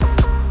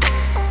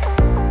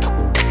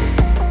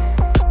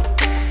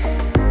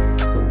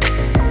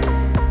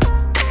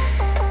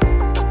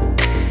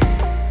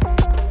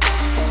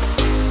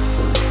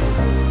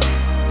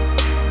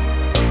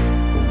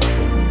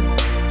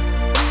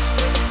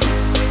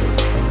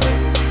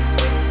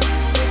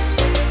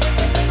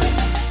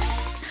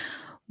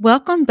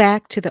Welcome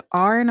back to the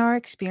R&R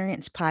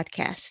Experience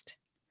podcast.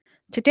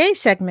 Today's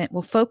segment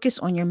will focus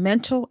on your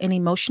mental and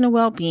emotional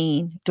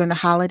well-being during the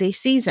holiday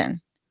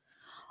season.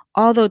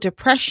 Although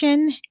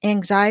depression,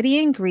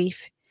 anxiety, and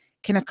grief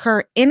can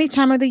occur any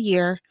time of the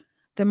year,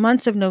 the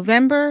months of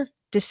November,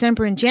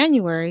 December, and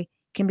January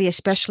can be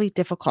especially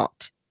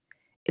difficult.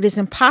 It is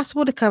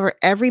impossible to cover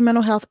every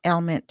mental health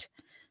ailment.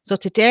 So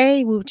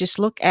today we will just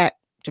look at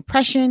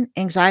depression,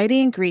 anxiety,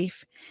 and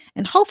grief,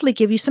 and hopefully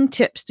give you some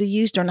tips to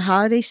use during the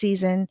holiday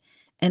season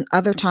and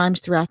other times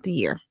throughout the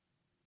year.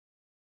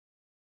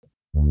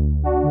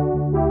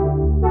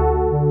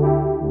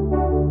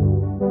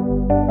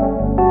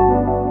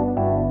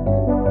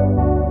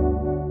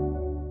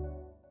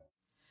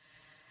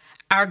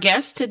 Our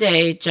guest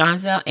today,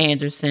 Jonzel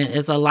Anderson,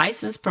 is a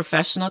licensed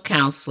professional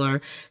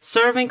counselor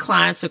serving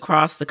clients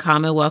across the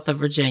Commonwealth of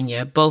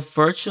Virginia, both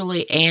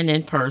virtually and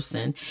in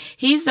person.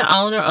 He's the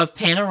owner of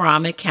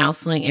Panoramic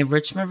Counseling in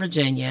Richmond,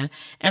 Virginia,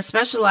 and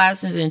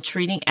specializes in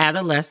treating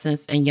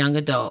adolescents and young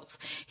adults.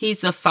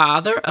 He's the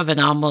father of an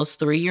almost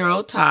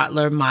 3-year-old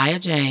toddler, Maya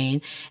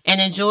Jane, and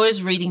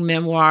enjoys reading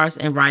memoirs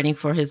and writing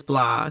for his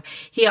blog.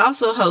 He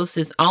also hosts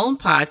his own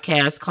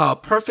podcast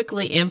called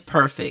Perfectly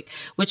Imperfect,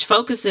 which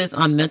focuses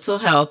on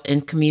mental health in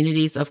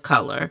communities of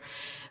color.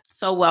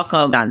 So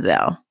welcome,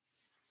 Jonzel.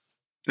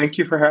 Thank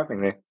you for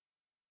having me.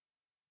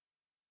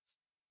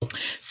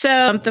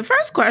 So the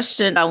first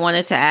question I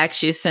wanted to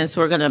ask you, since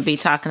we're going to be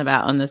talking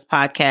about on this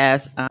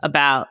podcast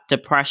about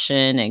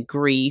depression and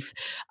grief,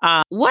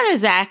 what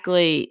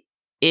exactly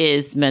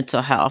is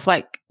mental health?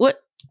 Like,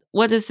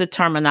 what is the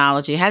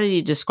terminology? How do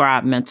you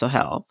describe mental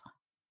health?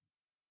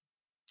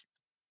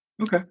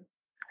 Okay.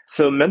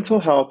 So mental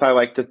health, I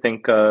like to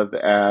think of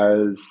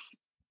as,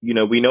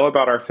 we know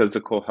about our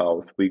physical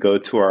health. We go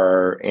to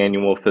our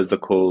annual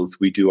physicals,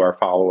 we do our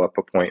follow-up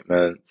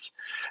appointments.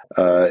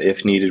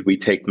 If needed, we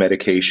take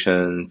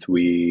medications,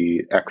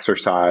 we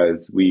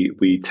exercise,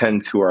 we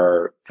tend to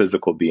our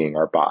physical being,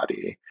 our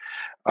body.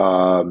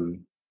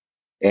 And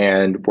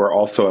we're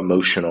also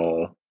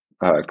emotional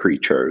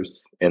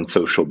creatures and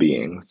social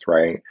beings,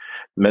 right?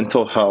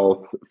 Mental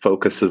health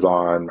focuses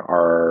on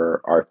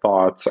our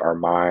thoughts, our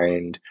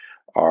mind,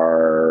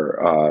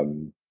 our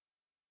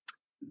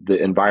the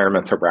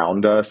environments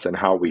around us and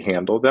how we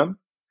handle them.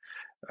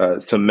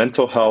 So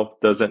mental health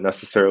doesn't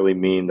necessarily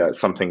mean that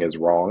something is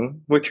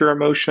wrong with your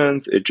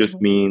emotions. It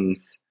just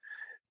means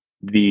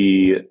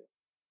the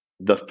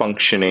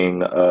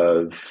functioning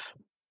of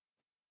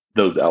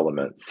those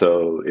elements.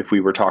 So if we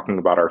were talking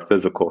about our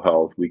physical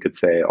health, we could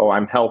say, oh,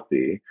 I'm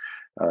healthy.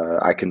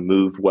 I can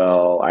move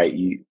well. I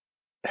eat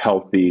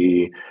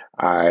healthy.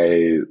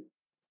 My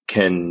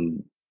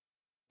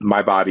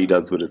body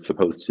does what it's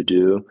supposed to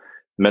do.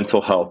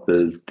 Mental health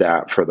is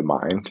that for the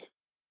mind.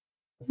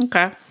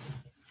 Okay.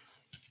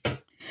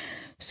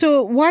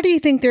 So why do you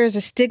think there is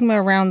a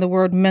stigma around the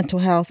word mental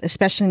health,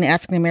 especially in the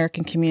African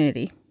American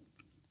community?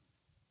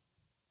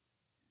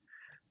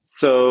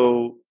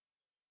 So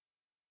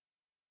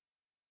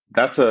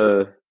that's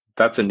a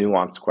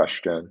nuanced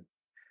question.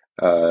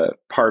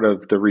 Part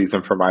of the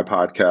reason for my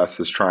podcast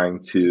is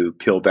trying to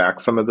peel back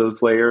some of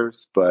those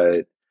layers,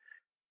 but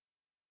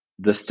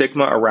the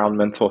stigma around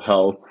mental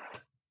health,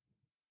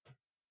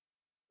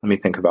 let me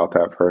think about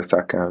that for a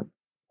second.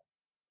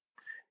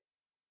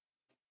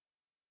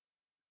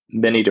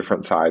 Many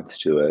different sides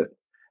to it.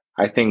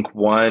 I think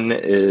one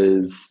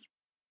is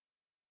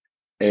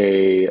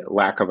a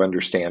lack of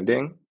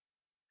understanding.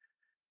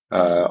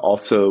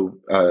 Also,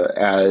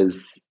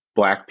 as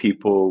Black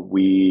people,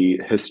 we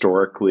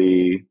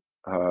historically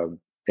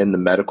in the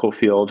medical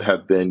field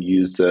have been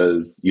used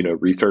as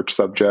research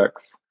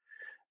subjects,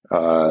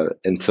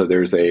 and so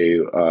there's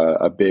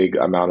a big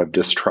amount of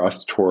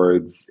distrust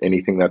towards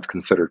anything that's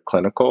considered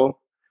clinical.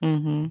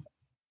 Mm-hmm.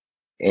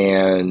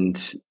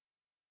 And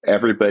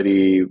every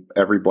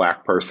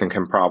Black person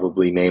can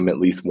probably name at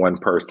least one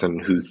person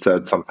who's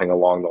said something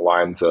along the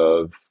lines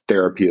of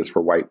therapy is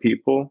for white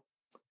people.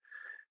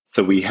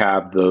 So we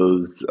have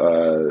those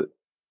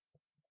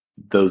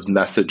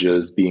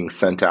messages being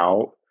sent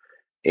out.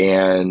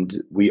 And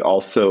we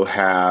also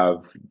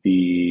have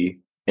the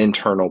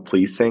internal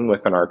policing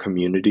within our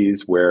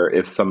communities where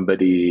if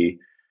somebody,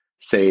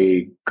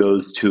 say,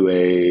 goes to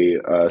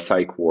a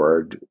psych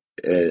ward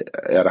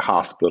at a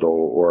hospital,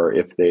 or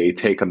if they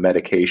take a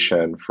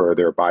medication for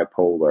their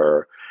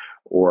bipolar,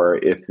 or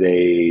if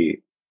they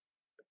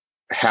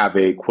have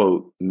a,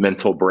 quote,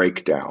 mental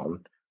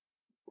breakdown,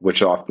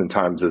 which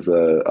oftentimes is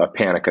a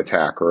panic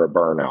attack or a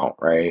burnout,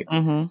 right?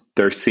 Mm-hmm.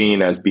 They're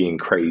seen as being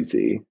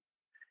crazy.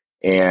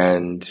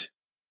 And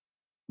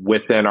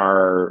within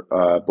our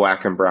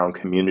Black and brown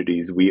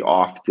communities, we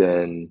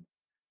often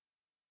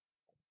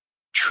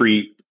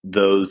treat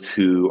those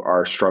who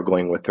are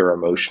struggling with their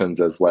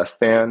emotions as less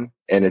than,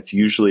 and it's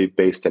usually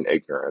based in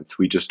ignorance.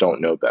 We just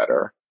don't know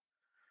better.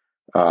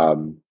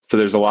 So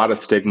there's a lot of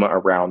stigma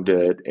around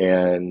it,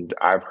 and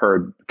I've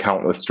heard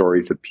countless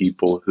stories of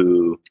people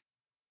who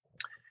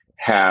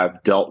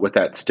have dealt with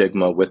that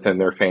stigma within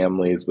their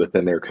families,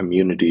 within their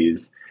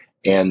communities,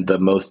 And the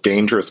most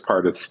dangerous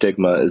part of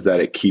stigma is that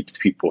it keeps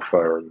people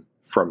from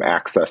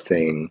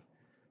accessing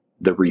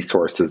the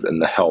resources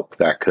and the help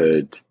that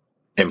could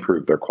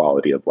improve their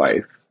quality of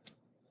life.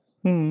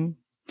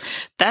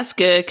 That's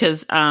good,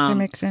 because That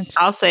makes sense.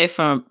 I'll say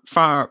from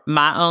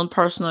my own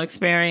personal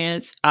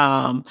experience,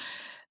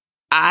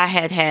 I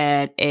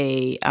had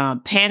a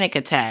panic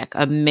attack,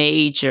 a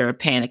major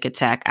panic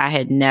attack. I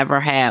had never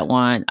had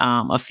one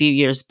a few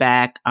years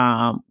back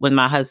when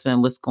my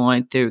husband was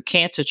going through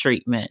cancer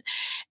treatment.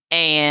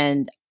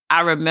 And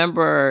I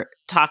remember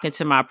talking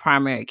to my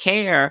primary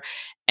care,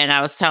 and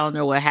I was telling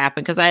her what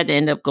happened because I had to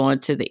end up going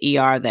to the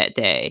ER that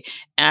day.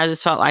 And I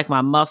just felt like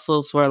my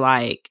muscles were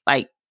like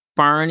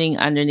burning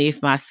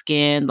underneath my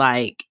skin.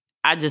 Like,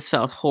 I just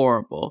felt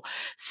horrible.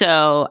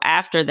 So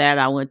after that,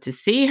 I went to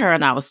see her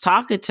and I was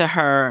talking to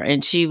her,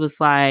 and she was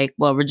like,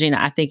 "Well, Regina,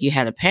 I think you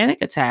had a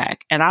panic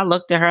attack." And I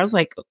looked at her, I was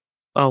like,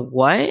 "A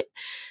what?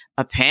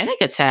 A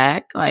panic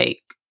attack?"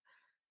 Like,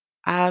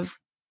 I've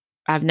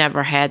I've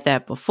never had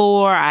that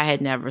before. I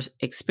had never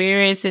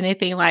experienced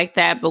anything like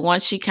that. But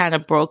once she kind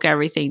of broke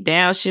everything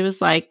down, she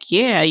was like,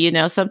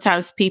 "Yeah,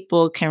 sometimes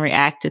people can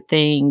react to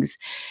things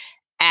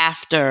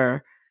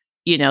after,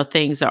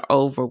 things are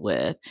over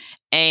with."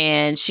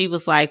 And she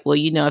was like, "Well,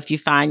 if you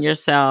find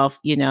yourself,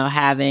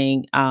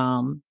 having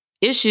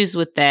issues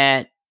with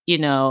that,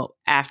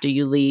 after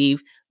you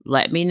leave,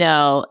 let me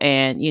know."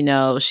 And,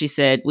 she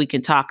said, "We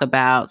can talk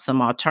about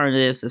some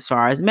alternatives as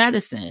far as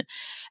medicine."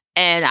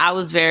 And I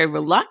was very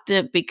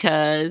reluctant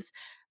because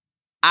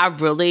I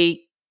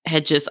really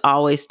had just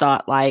always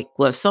thought, like,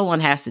 well, if someone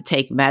has to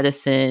take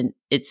medicine,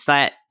 it's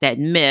that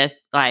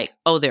myth, like,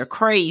 oh, they're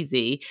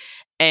crazy.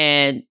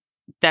 And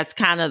that's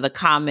kind of the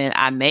comment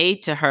I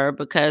made to her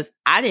because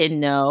I didn't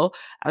know.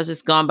 I was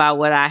just going by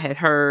what I had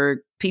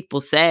heard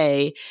people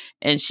say.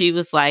 And she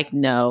was like,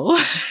 "No."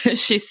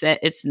 She said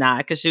it's not,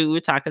 because we were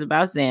talking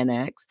about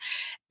Xanax.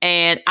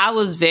 And I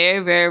was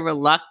very, very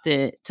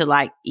reluctant to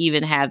like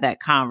even have that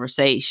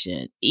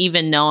conversation,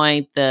 even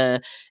knowing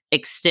the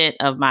extent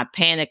of my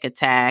panic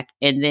attack.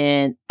 And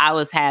then I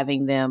was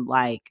having them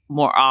like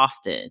more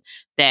often,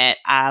 that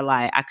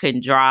I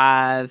couldn't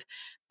drive.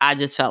 I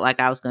just felt like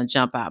I was going to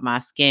jump out my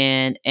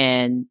skin.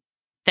 And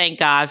thank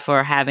God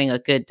for having a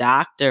good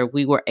doctor.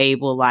 We were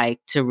able like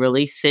to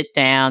really sit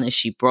down, and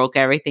she broke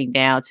everything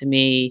down to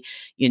me,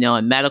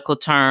 in medical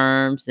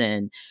terms.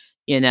 And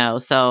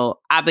so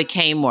I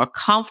became more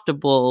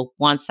comfortable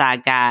once I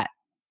got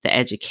the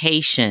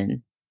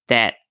education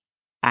that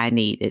I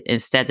needed,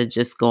 instead of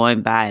just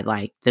going by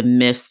like the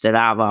myths that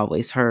I've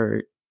always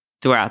heard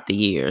throughout the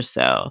years.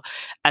 So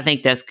I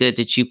think that's good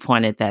that you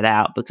pointed that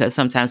out, because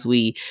sometimes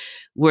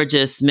we're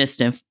just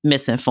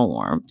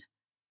misinformed.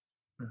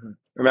 Mm-hmm.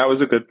 And that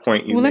was a good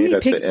point you Well, let made me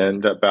at the pick.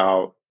 end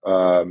about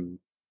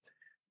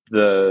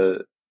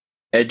the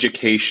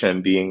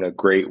education being a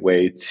great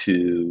way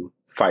to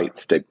fight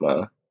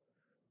stigma.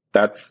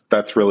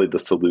 That's really the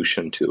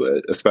solution to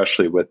it,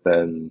 especially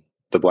within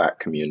the Black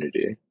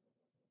community.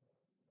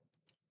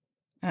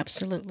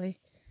 Absolutely.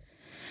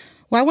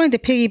 Well, I wanted to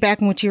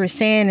piggyback on what you were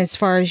saying as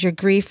far as your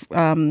grief.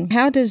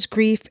 How does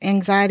grief,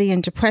 anxiety,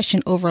 and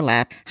depression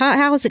overlap?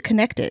 How is it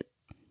connected?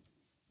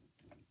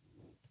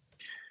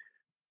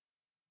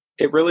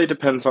 It really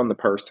depends on the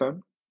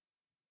person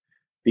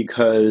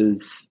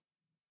because,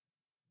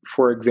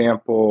 for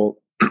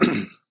example,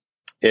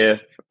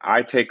 if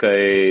I take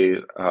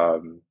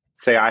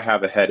say I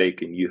have a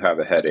headache and you have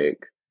a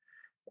headache,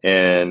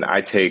 and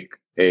I take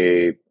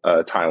a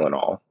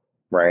Tylenol,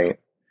 right?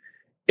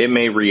 It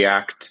may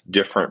react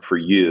different for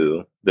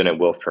you than it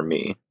will for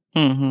me,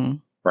 Mm-hmm.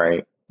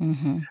 right?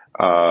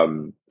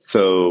 Mm-hmm.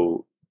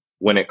 So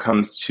when it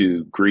comes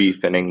to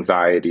grief and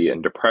anxiety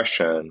and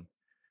depression,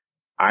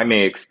 I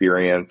may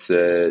experience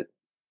it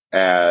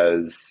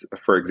as,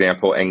 for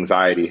example,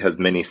 anxiety has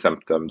many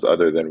symptoms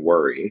other than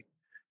worry.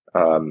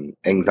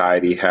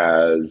 Anxiety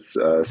has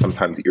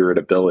sometimes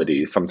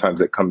irritability. Sometimes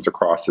it comes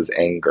across as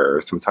anger.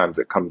 Sometimes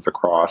it comes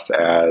across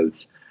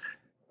as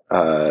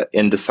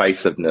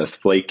indecisiveness,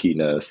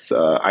 flakiness,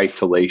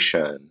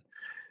 isolation.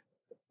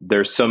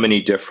 There's so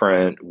many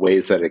different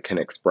ways that it can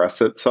express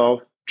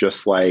itself.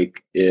 Just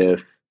like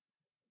if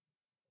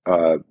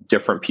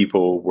different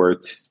people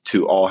were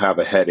to all have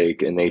a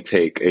headache and they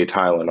take a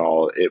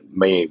Tylenol, it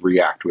may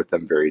react with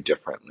them very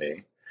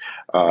differently.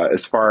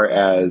 As far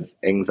as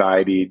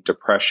anxiety,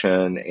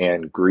 depression,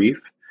 and grief,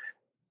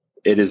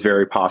 it is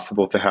very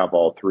possible to have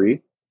all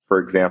three. For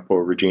example,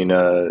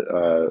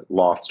 Regina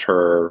lost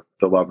the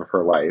love of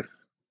her life,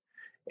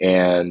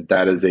 and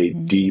that is a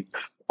deep,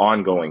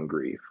 ongoing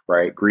grief,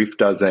 right? Grief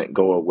doesn't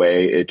go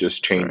away, it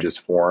just changes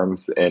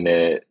forms, and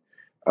it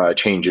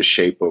changes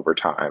shape over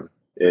time.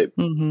 It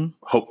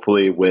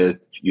hopefully, with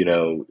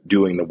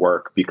doing the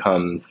work,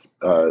 becomes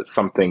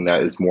something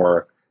that is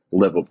more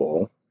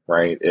livable,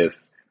 right?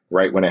 If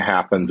right when it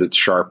happens, it's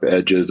sharp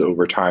edges.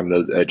 Over time,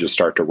 those edges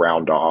start to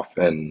round off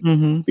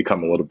and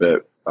become a little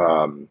bit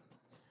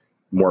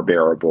more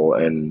bearable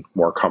and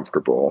more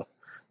comfortable.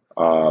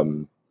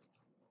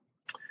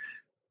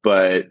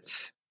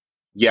 But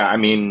yeah, I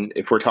mean,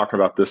 if we're talking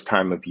about this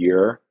time of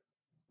year,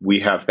 we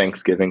have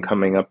Thanksgiving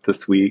coming up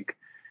this week.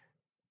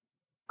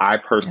 I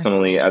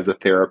personally, Yes. as a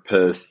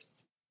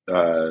therapist,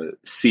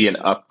 see an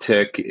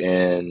uptick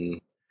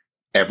in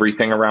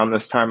everything around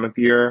this time of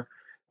year.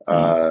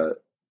 Mm.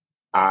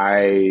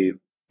 I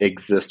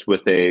exist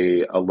with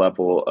a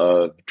level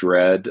of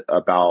dread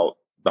about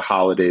the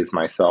holidays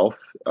myself,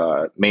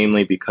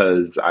 mainly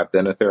because I've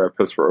been a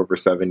therapist for over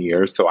 7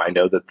 years. So I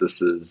know that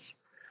this is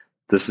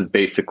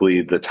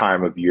basically the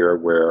time of year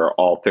where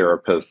all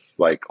therapists,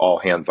 like all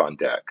hands on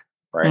deck,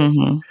 right?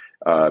 Mm-hmm.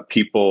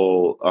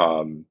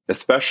 People,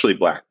 especially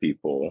Black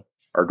people,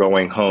 are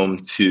going home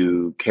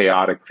to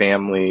chaotic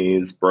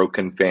families,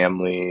 broken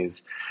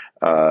families,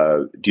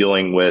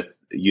 dealing with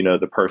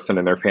the person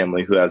in their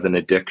family who has an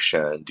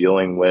addiction,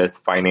 dealing with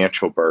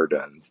financial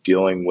burdens,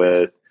 dealing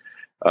with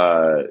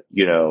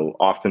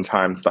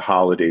oftentimes the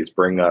holidays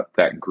bring up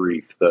that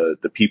grief,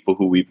 the people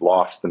who we've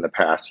lost in the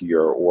past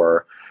year,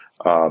 or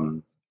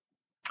um,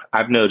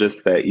 I've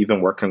noticed that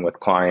even working with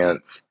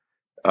clients,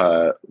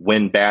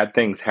 when bad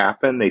things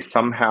happen, they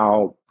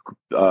somehow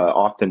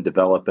often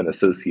develop an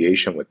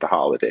association with the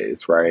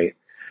holidays, right?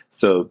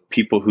 So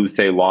people who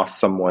say lost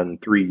someone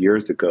 3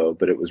 years ago,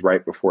 but it was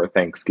right before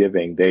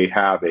Thanksgiving, they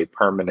have a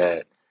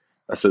permanent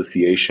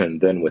association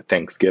then with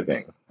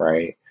Thanksgiving,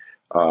 right?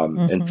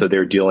 And so Mm-hmm.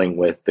 they're dealing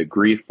with the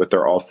grief, but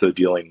they're also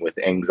dealing with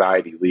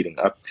anxiety leading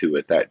up to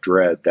it, that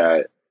dread,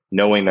 that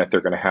knowing that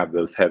they're going to have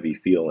those heavy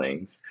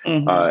feelings.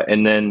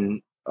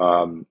 Mm-hmm.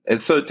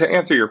 And so to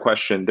answer your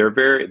question,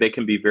 they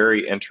can be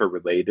very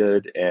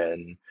interrelated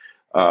and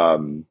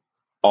um,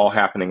 all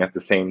happening at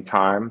the same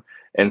time.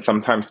 And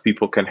sometimes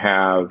people can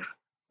have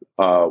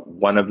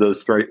one of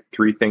those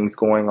three things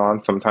going on.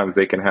 Sometimes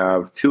they can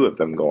have two of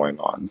them going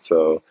on.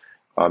 So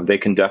they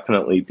can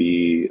definitely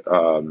be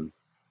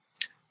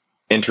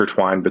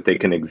intertwined, but they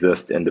can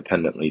exist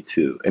independently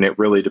too. And it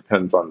really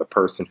depends on the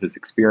person who's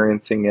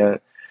experiencing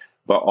it,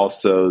 but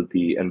also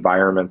the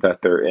environment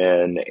that they're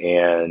in.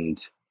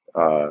 And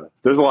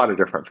there's a lot of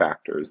different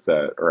factors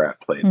that are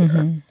at play there.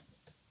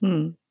 Mm-hmm.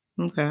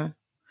 Hmm. Okay.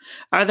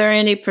 Are there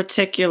any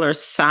particular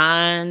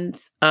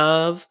signs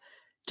of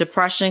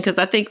depression? Because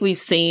I think we've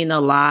seen a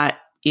lot,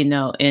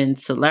 in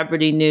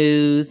celebrity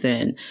news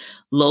and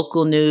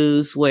local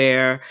news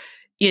where,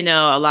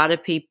 a lot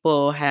of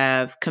people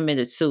have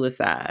committed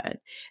suicide.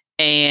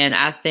 And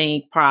I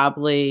think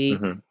probably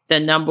Mm-hmm. the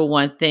number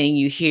one thing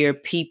you hear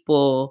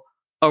people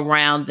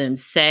around them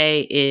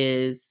say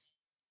is,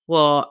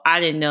 well, I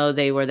didn't know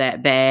they were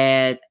that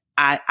bad.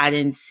 I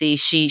didn't see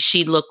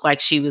she looked like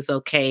she was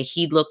okay.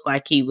 He looked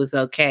like he was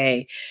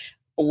okay.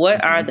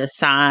 What are Mm-hmm. the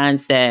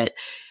signs that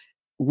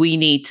we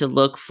need to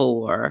look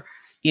for,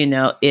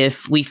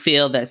 if we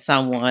feel that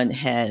someone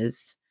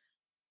has,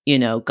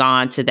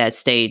 gone to that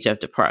stage of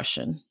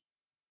depression?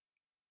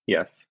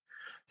 Yes.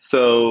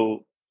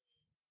 So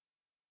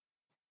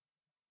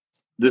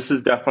this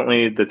is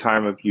definitely the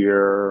time of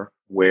year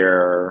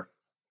where,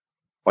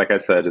 like I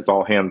said, it's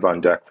all hands on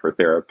deck for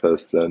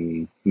therapists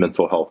and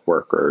mental health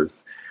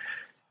workers,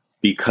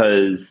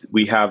 because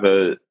we have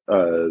an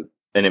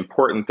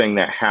important thing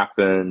that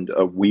happened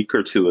a week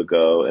or two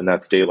ago, and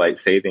that's daylight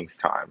savings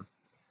time.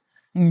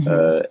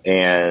 Mm-hmm.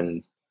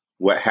 And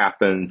what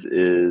happens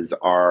is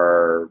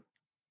our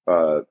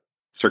uh,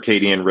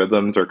 circadian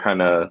rhythms are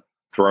kind of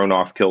thrown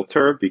off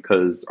kilter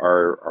because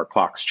our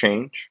clocks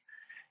change,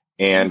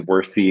 and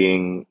we're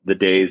seeing the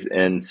days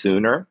end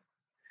sooner.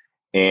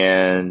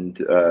 And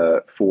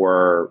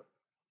for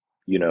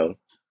you know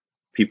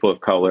people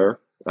of color,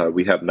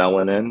 we have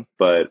melanin,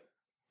 but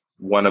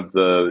one of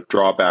the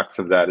drawbacks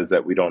of that is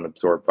that we don't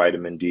absorb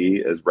vitamin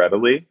D as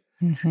readily.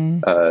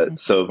 Mm-hmm.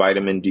 So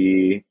vitamin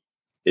D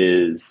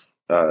is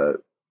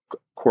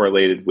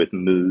correlated with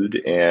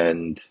mood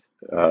and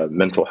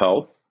mental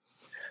health.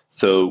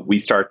 So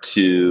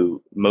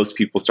most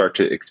people start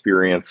to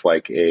experience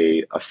like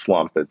a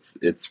slump.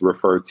 It's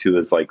referred to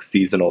as like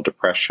seasonal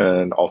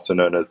depression, also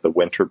known as the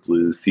winter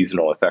blues,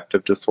 seasonal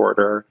affective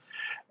disorder.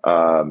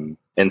 And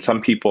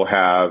some people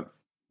have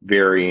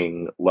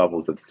varying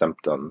levels of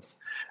symptoms.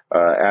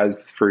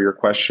 As for your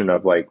question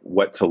of like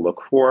what to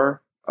look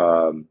for,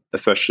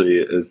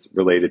 especially as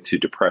related to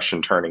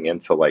depression turning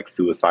into like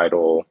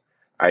suicidal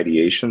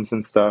ideations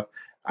and stuff,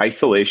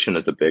 isolation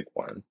is a big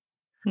one.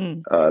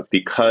 Hmm.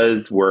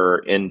 Because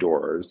we're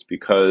indoors,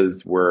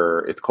 because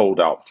it's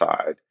cold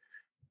outside,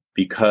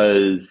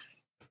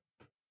 because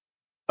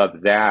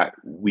of that,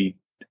 we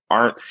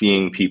aren't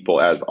seeing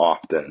people as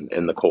often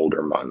in the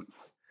colder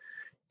months.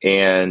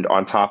 And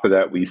on top of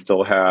that, we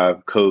still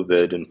have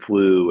COVID and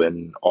flu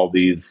and all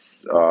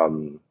these,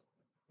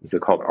 is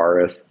it called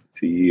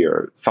RSV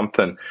or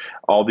something?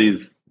 All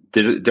these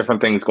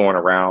different things going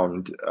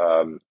around,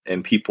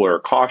 and people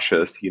are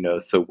cautious,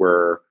 so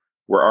we're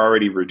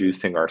already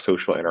reducing our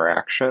social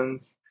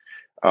interactions.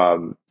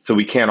 So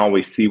we can't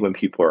always see when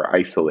people are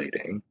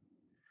isolating.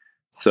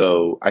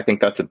 So I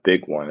think that's a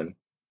big one.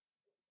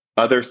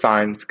 Other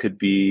signs could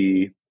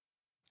be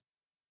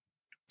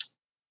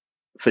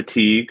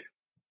fatigue,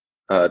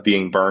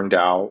 being burned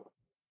out,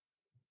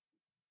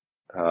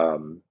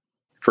 um,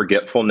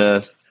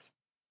 forgetfulness,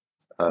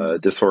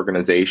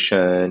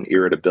 disorganization,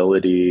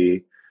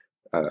 irritability.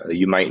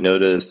 You might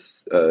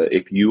notice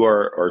if you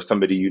are or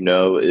somebody you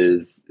know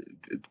is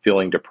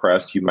feeling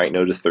depressed, you might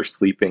notice they're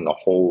sleeping a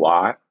whole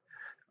lot,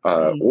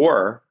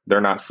 or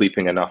they're not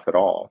sleeping enough at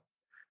all.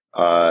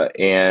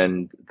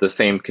 And the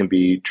same can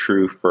be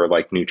true for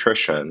like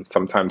nutrition.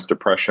 Sometimes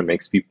depression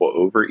makes people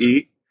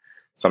overeat.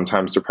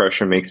 Sometimes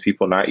depression makes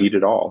people not eat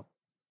at all.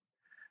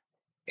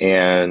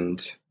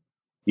 And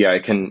yeah,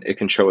 it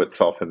can show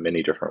itself in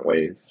many different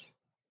ways.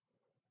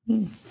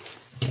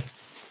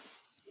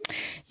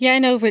 Yeah, I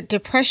know with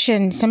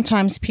depression,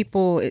 sometimes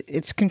people,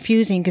 it's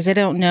confusing because they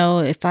don't know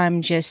if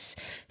I'm just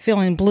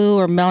feeling blue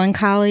or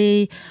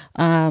melancholy.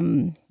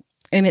 And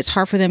it's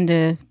hard for them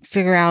to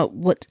figure out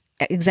what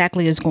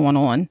exactly is going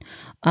on.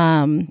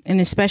 And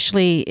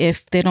especially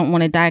if they don't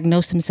want to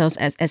diagnose themselves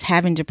as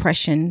having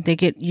depression, they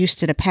get used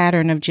to the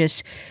pattern of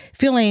just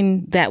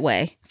feeling that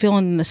way,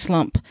 feeling in a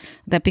slump.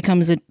 That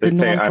becomes the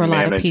norm for a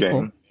lot of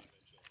people.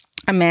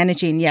 I'm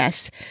managing,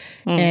 yes.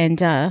 And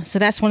so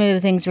that's one of the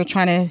things we're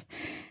trying to.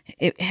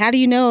 How do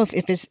you know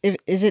if is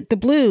it the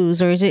blues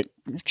or is it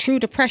true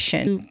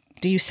depression?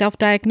 Do you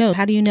self-diagnose?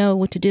 How do you know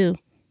what to do?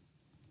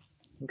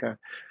 Okay.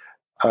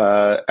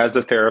 As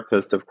a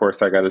therapist, of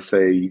course, I got to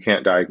say you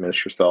can't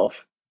diagnose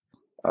yourself.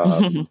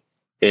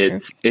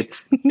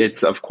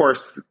 It's of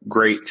course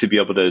great to be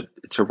able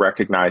to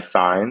recognize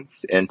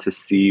signs and to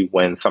see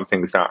when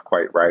something's not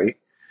quite right.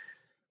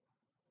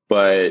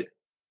 But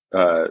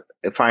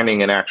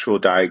finding an actual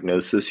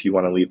diagnosis, you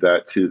want to leave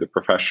that to the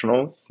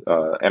professionals.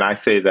 And I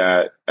say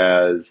that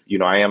as,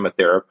 I am a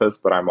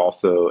therapist, but I'm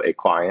also a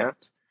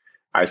client.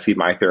 I see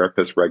my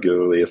therapist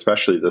regularly,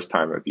 especially this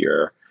time of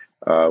year,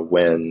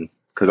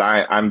 because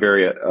I'm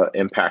very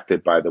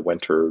impacted by the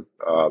winter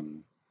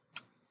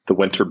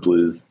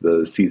blues,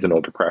 the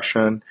seasonal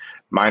depression.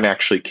 Mine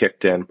actually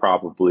kicked in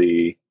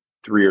probably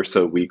 3 or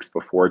so weeks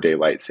before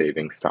daylight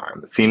savings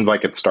time. It seems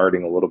like it's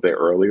starting a little bit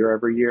earlier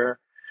every year.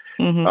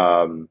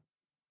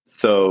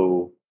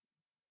 So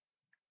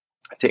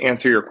to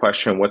answer your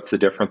question, what's the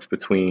difference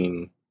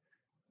between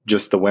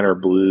just the winter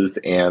blues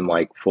and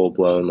like full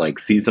blown like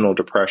seasonal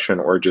depression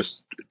or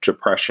just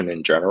depression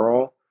in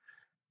general?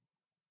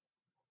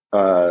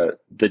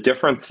 The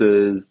difference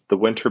is the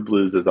winter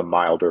blues is a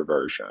milder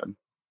version.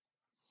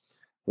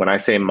 When I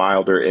say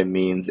milder, it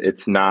means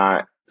it's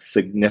not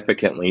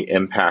significantly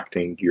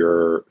impacting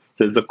your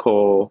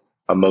physical,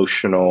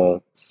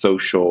 emotional,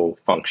 social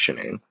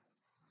functioning.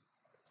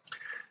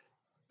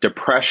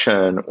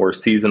 Depression or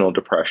seasonal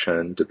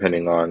depression,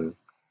 depending on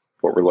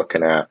what we're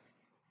looking at,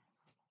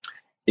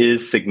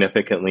 is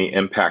significantly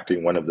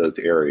impacting one of those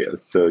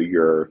areas. So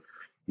your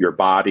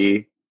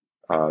body,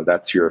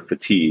 that's your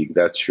fatigue,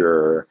 that's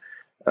your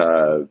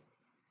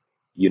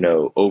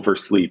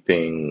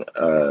oversleeping,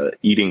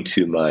 eating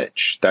too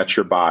much, that's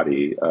your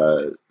body.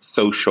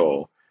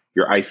 Social,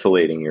 you're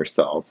isolating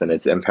yourself and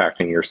it's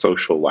impacting your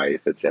social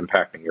life, it's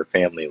impacting your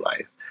family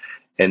life.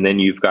 And then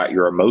you've got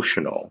your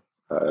emotional.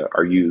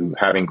 Are you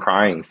having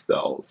crying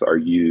spells? Are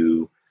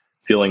you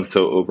feeling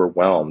so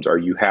overwhelmed? Are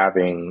you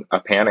having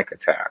a panic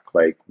attack,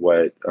 like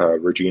what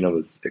Regina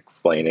was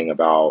explaining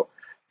about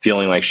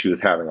feeling like she was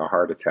having a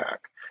heart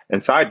attack?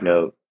 And side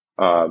note,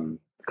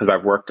 because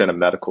I've worked in a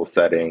medical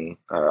setting,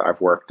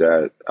 I've worked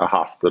at a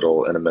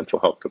hospital in a mental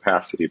health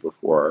capacity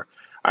before.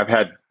 I've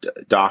had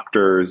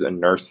doctors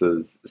and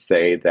nurses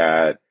say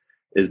that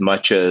as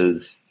much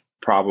as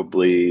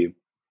probably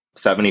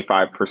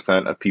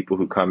 75% of people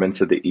who come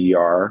into the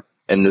ER,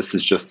 and this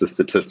is just a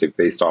statistic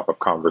based off of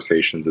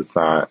conversations, it's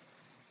not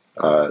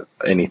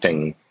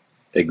anything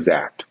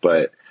exact,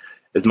 but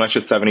as much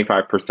as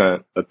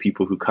 75% of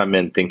people who come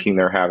in thinking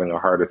they're having a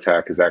heart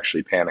attack is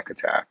actually panic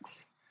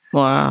attacks.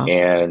 Wow.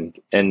 And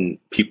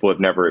people have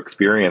never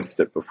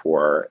experienced it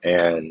before.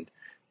 And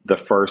the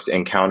first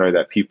encounter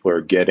that people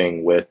are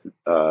getting with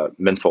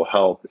mental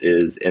health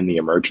is in the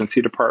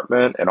emergency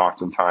department. And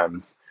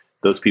oftentimes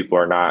those people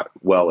are not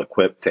well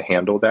equipped to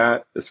handle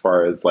that as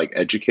far as like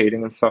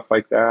educating and stuff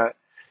like that.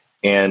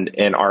 And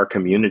in our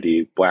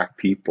community, Black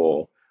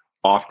people,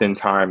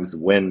 oftentimes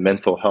when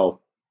mental health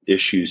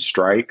issues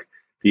strike,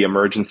 the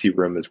emergency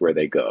room is where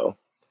they go.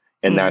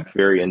 And that's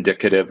very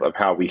indicative of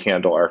how we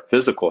handle our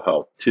physical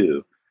health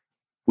too.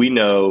 We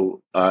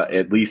know,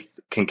 at least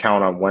can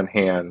count on one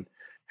hand,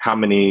 how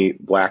many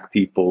Black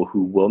people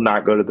who will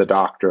not go to the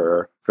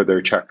doctor for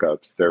their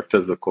checkups, their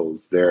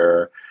physicals,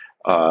 their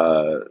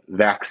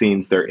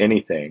vaccines, their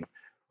anything,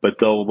 but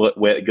they'll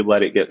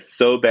let it get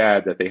so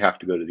bad that they have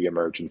to go to the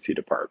emergency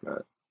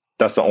department.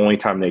 That's the only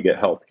time they get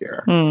health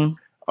care.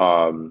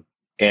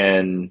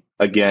 And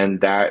again,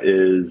 that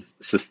is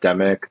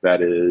systemic,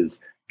 that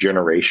is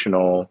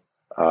generational.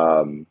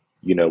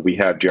 We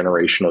have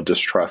generational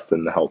distrust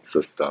in the health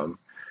system,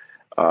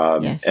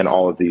 Yes. and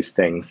all of these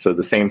things. So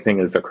the same thing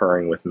is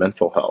occurring with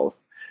mental health.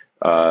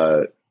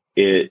 I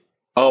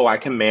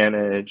can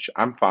manage,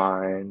 I'm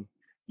fine.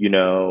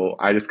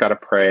 I just got to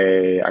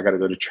pray. I got to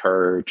go to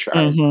church,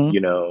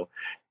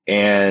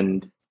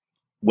 and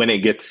when it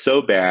gets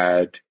so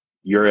bad,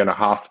 you're in a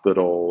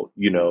hospital,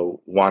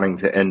 wanting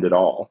to end it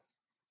all.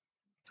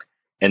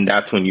 And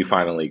that's when you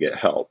finally get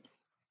help,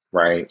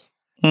 right?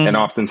 And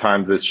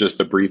oftentimes it's just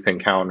a brief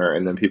encounter,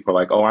 and then people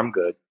are like, "Oh, I'm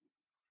good."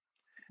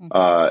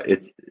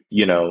 It's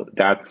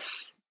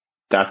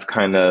that's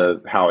kind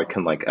of how it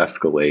can like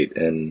escalate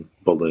and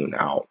balloon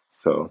out.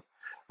 So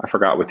I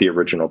forgot what the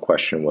original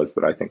question was,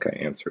 but I think I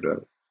answered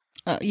it.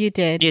 You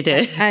did. You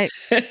did.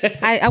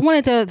 I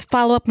wanted to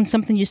follow up on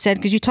something you said,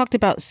 because you talked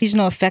about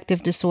seasonal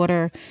affective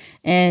disorder,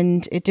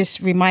 and it just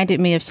reminded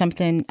me of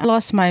something. I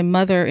lost my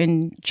mother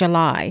in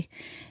July,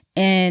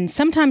 and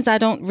sometimes I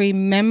don't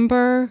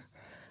remember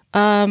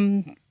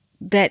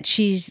that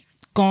she's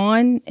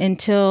gone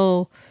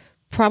until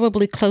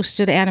probably close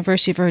to the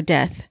anniversary of her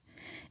death.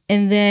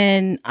 And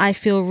then I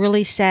feel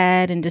really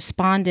sad and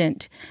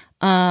despondent.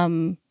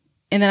 And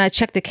then I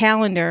check the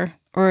calendar,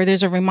 or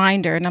there's a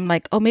reminder, and I'm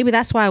like, oh, maybe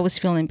that's why I was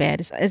feeling bad.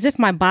 It's as if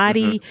my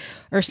body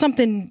or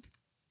something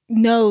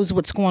knows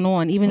what's going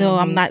on, even though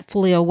I'm not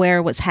fully aware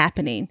of what's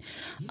happening.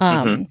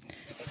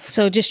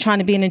 So just trying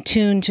to be in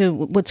tune to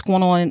what's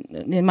going on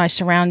in my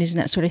surroundings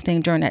and that sort of thing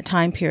during that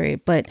time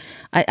period. But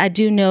I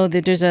do know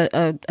that there's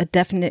a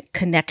definite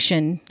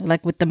connection,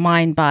 like with the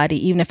mind body,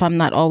 even if I'm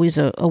not always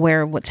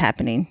aware of what's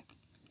happening.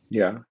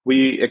 Yeah,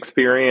 we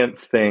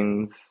experience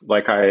things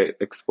like I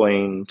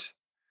explained,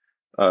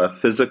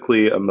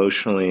 physically,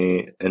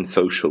 emotionally, and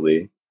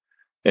socially.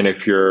 And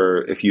if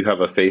you have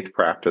a faith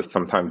practice,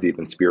 sometimes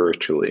even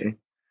spiritually.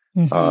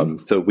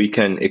 So we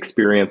can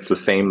experience the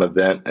same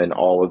event in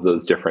all of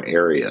those different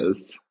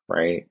areas,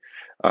 right?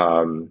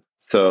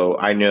 So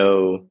I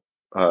know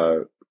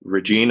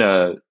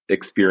Regina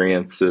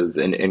experiences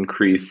an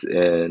increase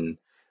in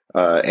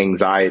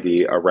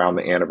anxiety around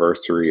the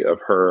anniversary of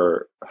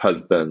her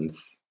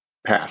husband's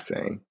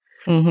passing.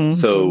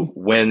 So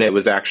when it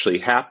was actually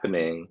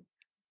happening,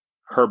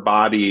 her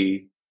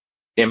body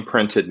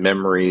imprinted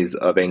memories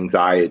of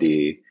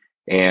anxiety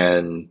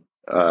and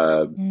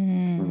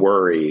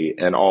worry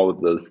and all of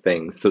those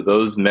things. So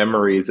those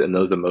memories and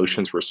those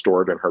emotions were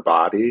stored in her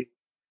body.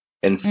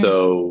 And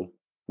so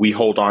we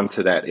hold on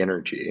to that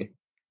energy.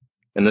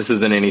 And this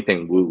isn't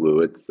anything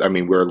woo-woo.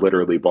 We're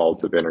literally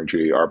balls of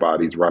energy. Our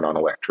bodies run on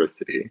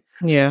electricity.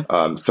 Yeah.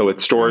 So it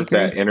stores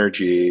that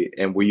energy,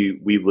 and we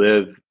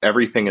live,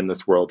 everything in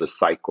this world is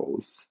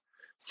cycles.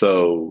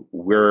 So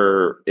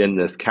we're in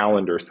this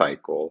calendar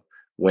cycle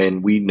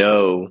when we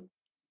know,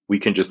 we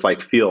can just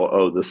like feel,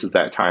 oh, this is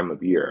that time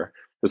of year.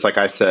 Just like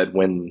I said,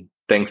 when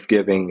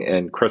Thanksgiving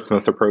and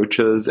Christmas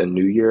approaches and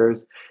New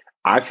Year's,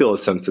 I feel a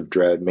sense of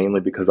dread,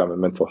 mainly because I'm a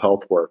mental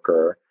health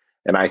worker.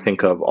 And I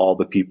think of all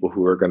the people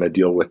who are going to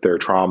deal with their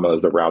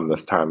traumas around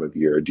this time of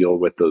year, deal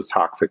with those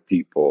toxic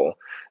people,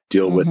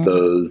 deal with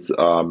those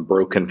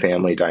broken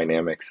family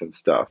dynamics and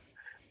stuff.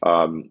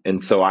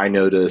 And so I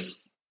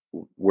notice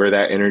where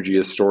that energy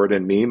is stored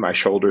in me, my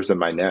shoulders and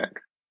my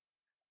neck.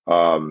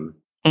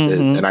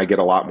 And I get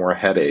a lot more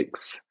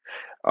headaches.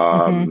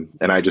 And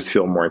I just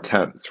feel more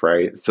tense,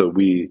 right? So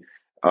we,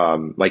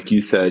 like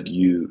you said,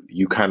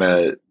 you kind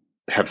of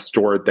have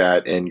stored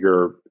that, and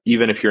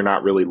even if you're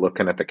not really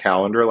looking at the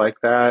calendar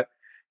like that,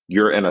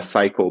 you're in a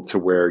cycle to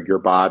where your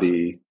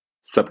body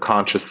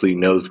subconsciously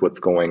knows what's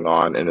going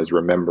on and is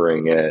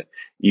remembering it,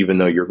 even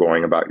though you're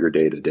going about your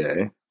day to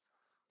day.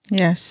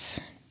 Yes.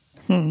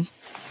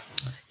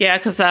 Yeah,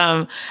 because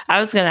I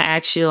was going to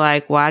ask you,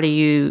 like, why do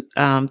you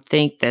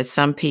think that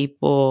some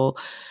people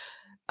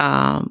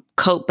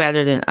cope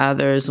better than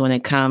others when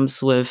it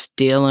comes with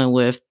dealing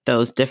with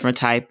those different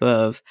type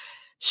of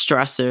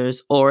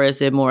stressors? Or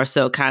is it more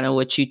so kind of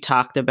what you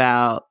talked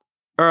about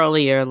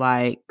earlier,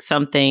 like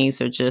some things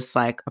are just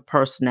like a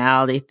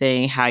personality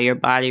thing, how your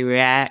body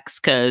reacts?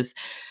 Because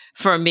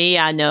for me,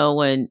 I know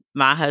when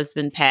my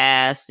husband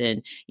passed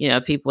and,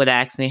 people would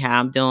ask me how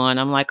I'm doing,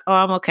 I'm like, oh,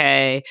 I'm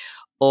okay.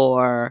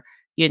 Or,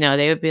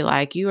 they would be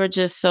like, you are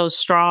just so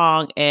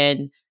strong.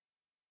 And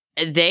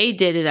they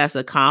did it as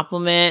a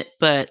compliment,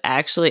 but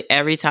actually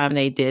every time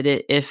they did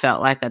it, it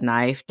felt like a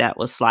knife that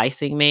was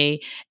slicing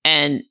me.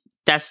 And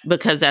that's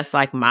because that's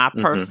like my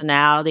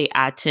personality.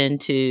 I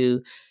tend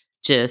to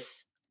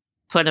just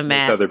put a Make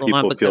mask other on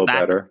people feel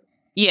better.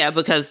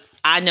 because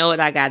I know what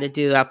I got to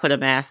do. I put a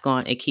mask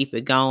on and keep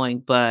it going.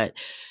 But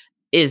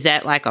is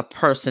that like a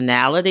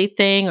personality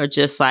thing, or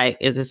just like,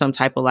 is it some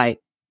type of like,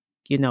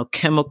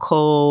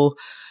 chemical,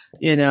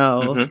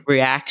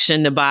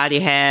 reaction the body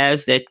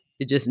has that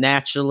it just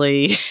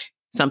naturally,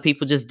 some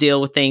people just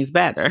deal with things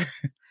better?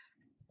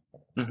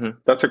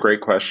 That's a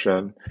great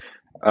question.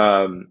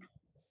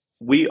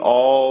 We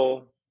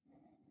all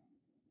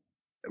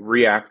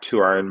react to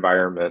our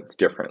environments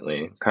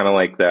differently, kind of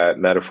like that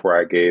metaphor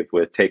I gave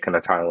with taking a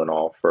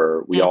Tylenol.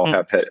 We all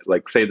have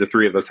like, say the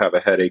three of us have a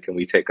headache and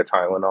we take a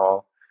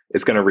Tylenol,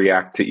 it's going to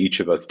react to each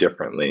of us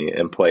differently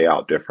and play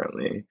out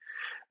differently.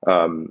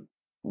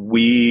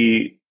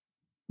 We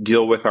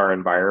deal with our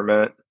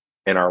environment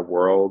and our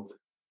world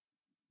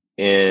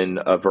in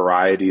a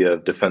variety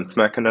of defense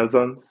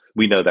mechanisms.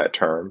 We know that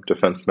term,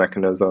 defense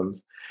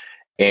mechanisms.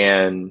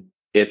 And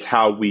it's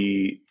how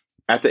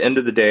at the end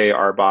of the day,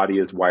 our body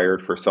is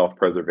wired for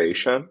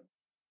self-preservation.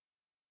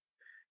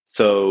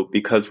 So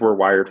because we're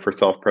wired for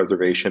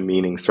self-preservation,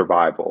 meaning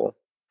survival,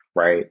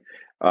 right?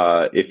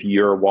 If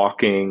you're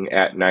walking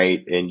at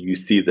night and you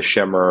see the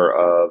shimmer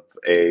of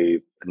a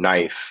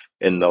knife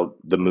in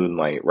the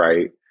moonlight,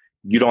 right?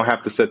 You don't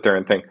have to sit there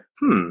and think,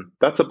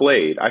 that's a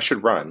blade. I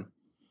should run,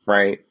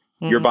 right?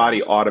 Your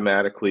body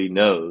automatically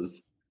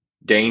knows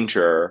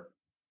danger,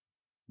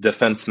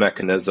 defense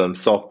mechanism,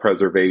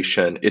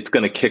 self-preservation. It's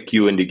going to kick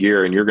you into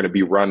gear and you're going to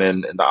be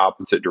running in the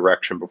opposite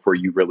direction before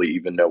you really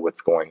even know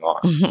what's going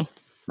on,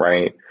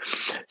 right?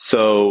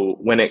 So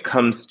when it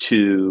comes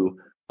to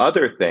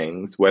other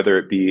things, whether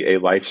it be a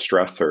life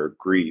stressor,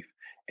 grief,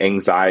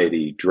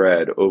 anxiety,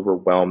 dread,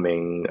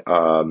 overwhelming,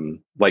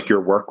 like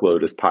your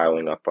workload is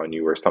piling up on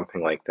you or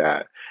something like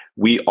that,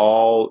 we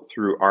all,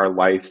 through our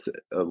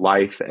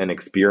life and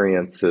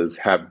experiences,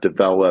 have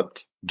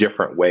developed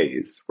different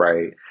ways,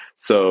 right?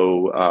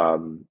 So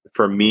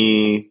for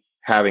me,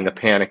 having a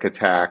panic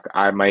attack,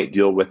 I might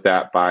deal with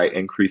that by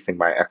increasing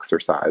my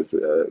exercise,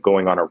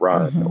 going on a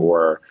run,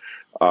 or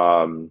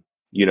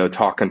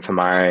talking to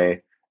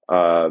my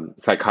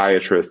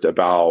psychiatrist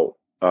about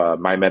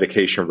my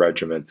medication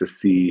regimen to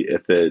see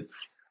if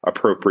it's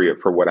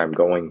appropriate for what I'm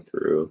going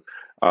through.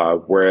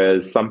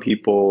 Whereas some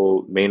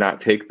people may not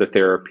take the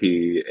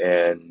therapy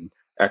and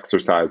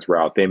exercise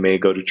route. They may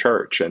go to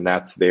church, and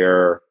that's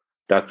their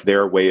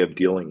way of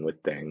dealing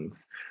with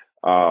things.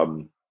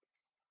 But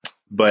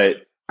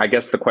I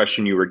guess the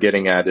question you were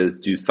getting at is,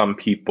 do some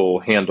people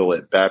handle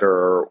it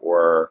better,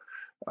 or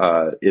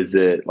is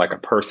it like a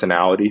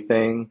personality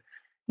thing?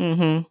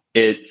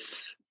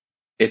 It's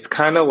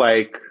kind of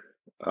like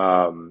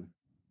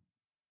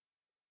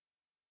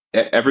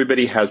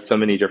everybody has so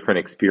many different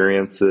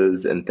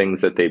experiences and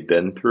things that they've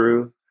been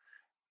through.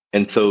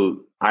 And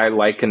so I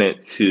liken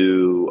it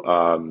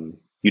to,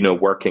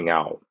 working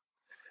out.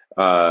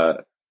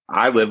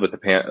 I live with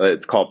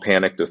it's called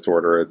panic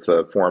disorder. It's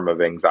a form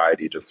of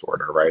anxiety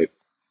disorder, right?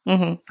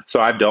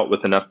 So I've dealt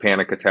with enough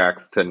panic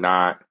attacks to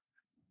not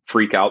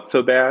freak out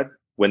so bad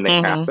when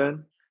they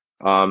happen.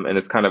 And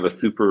it's kind of a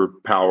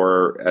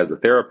superpower as a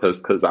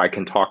therapist because I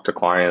can talk to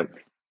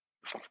clients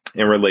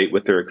and relate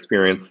with their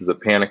experiences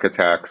of panic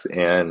attacks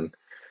and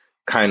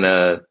kind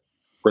of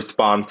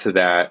respond to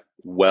that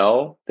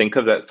well. Think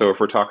of that. So if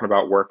we're talking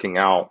about working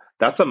out,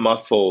 that's a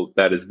muscle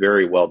that is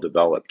very well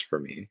developed for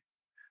me.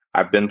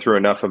 I've been through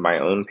enough of my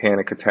own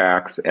panic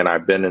attacks, and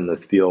I've been in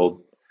this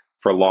field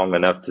for long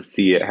enough to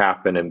see it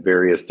happen in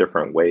various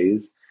different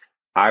ways.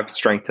 I've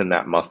strengthened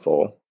that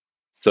muscle.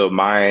 So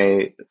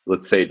my,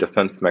 let's say,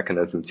 defense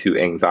mechanism to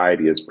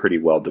anxiety is pretty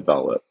well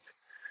developed.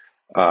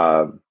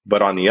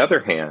 But on the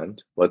other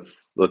hand,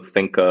 let's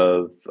think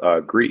of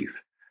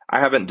grief. I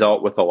haven't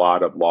dealt with a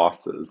lot of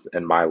losses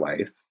in my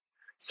life.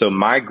 So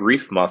my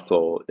grief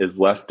muscle is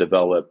less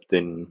developed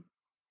than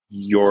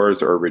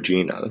yours or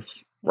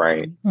Regina's,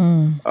 right?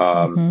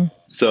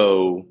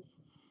 So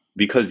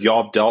because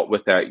y'all dealt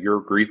with that, your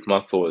grief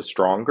muscle is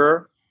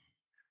stronger.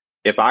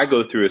 If I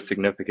go through a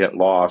significant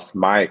loss,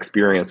 my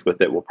experience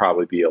with it will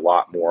probably be a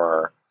lot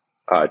more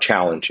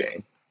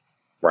challenging,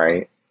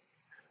 right?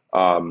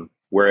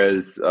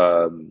 Whereas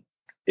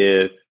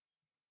if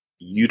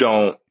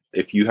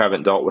you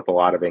haven't dealt with a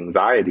lot of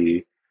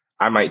anxiety,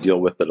 I might deal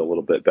with it a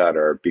little bit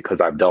better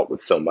because I've dealt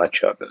with so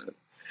much of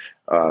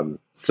it.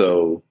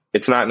 So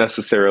it's not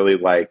necessarily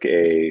like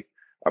a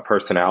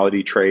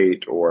personality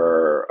trait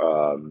or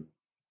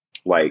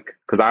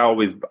because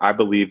I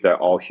believe that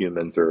all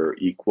humans are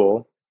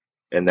equal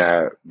and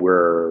that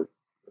we're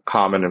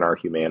common in our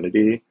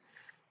humanity.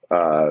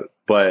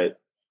 But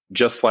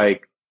just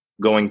like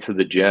going to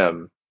the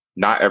gym,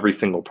 not every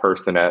single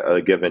person at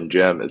a given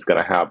gym is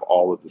going to have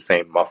all of the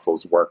same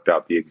muscles worked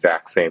out the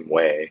exact same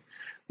way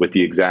with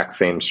the exact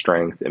same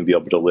strength and be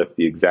able to lift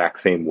the exact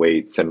same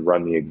weights and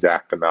run the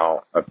exact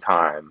amount of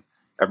time.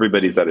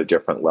 Everybody's at a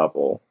different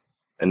level.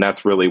 And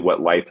that's really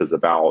what life is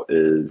about,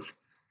 is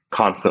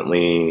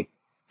constantly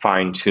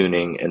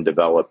fine-tuning and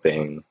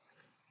developing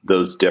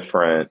those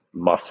different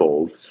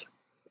muscles.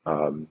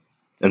 And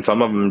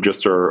some of them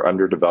just are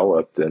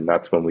underdeveloped, and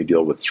that's when we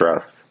deal with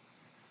stress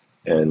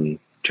and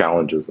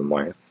challenges in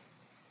life.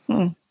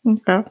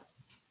 Okay.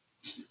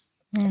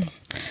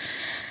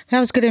 That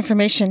was good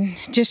information.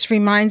 Just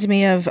reminds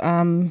me of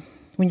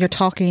when you're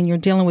talking, you're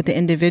dealing with the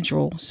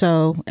individual.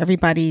 So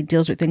everybody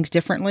deals with things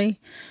differently.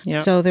 Yeah.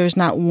 So there's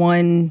not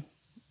one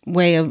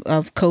way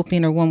of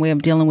coping or one way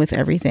of dealing with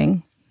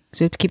everything.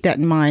 So to keep that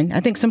in mind.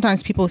 I think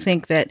sometimes people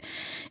think that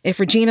if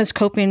Regina's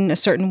coping a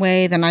certain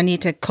way, then I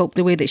need to cope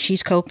the way that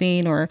she's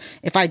coping. Or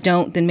if I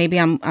don't, then maybe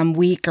I'm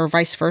weak, or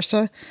vice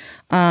versa.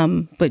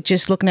 But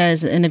just looking at it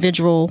as an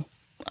individual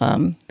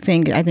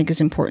thing, I think is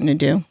important to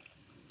do.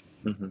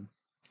 Mm-hmm.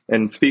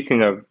 And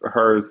speaking of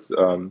hers,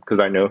 because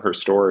I know her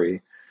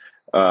story,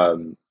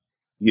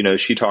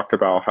 she talked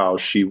about how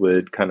she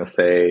would kind of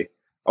say,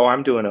 "Oh,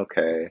 I'm doing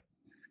okay."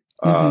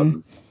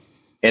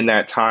 In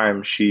that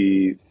time,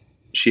 she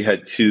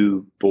had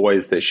two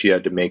boys that she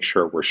had to make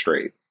sure were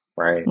straight,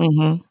 right?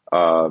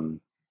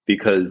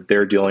 Because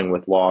they're dealing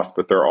with loss,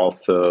 but they're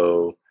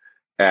also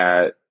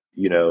at,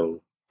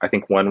 I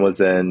think one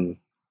was in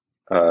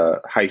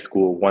high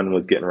school. One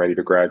was getting ready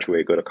to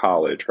graduate, go to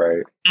college,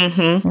 right?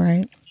 Mm-hmm.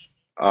 Right.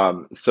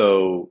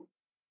 So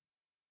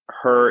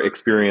her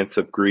experience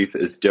of grief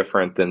is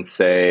different than,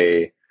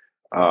 say,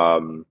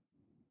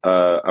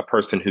 a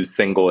person who's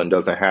single and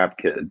doesn't have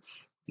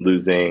kids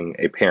losing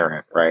a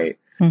parent, right?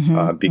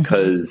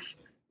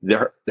 Because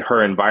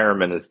her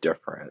environment is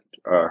different.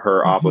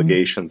 Her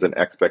obligations and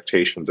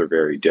expectations are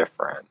very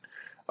different.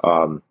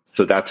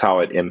 So that's how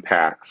it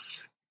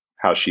impacts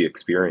how she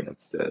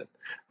experienced it.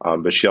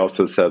 But she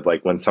also said,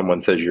 like, when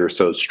someone says you're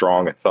so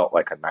strong, it felt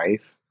like a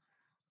knife,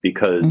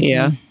 because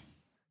Yeah.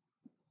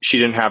 she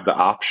didn't have the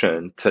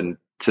option to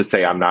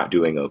say I'm not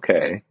doing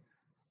okay,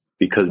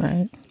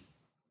 because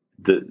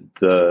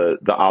the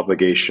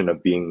obligation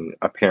of being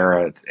a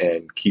parent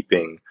and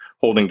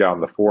holding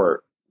down the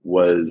fort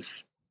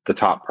was the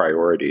top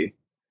priority.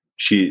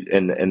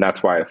 And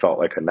that's why it felt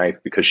like a knife,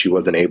 because she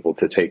wasn't able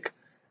to take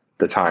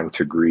the time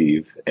to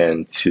grieve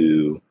and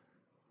to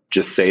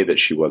just say that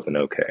she wasn't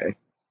okay.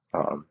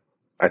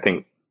 I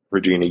think,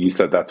 Regina, you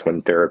said that's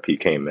when therapy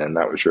came in.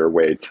 That was your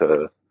way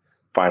to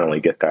finally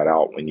get that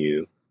out when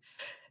you.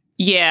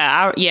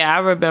 Yeah, I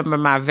remember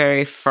my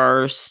very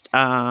first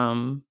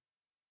therapy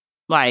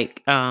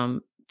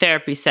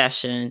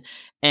session,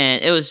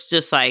 and it was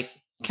just like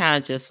kind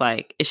of just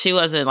like, she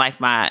wasn't like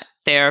my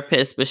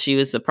therapist, but she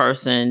was the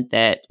person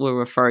that would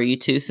refer you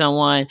to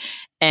someone.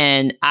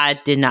 And I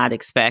did not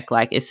expect,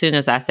 like, as soon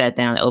as I sat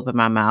down and opened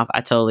my mouth,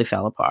 I totally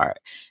fell apart.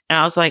 And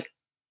I was like,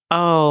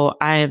 oh,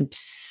 I am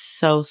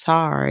so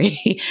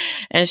sorry.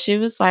 And she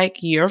was like,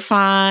 you're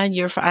fine.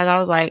 You're fine. And I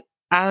was like,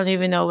 I don't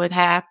even know what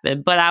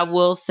happened. But I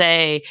will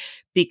say,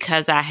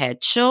 because I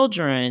had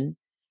children,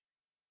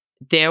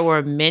 there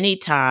were many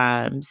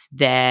times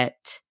that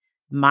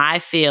my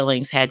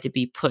feelings had to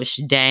be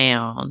pushed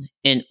down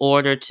in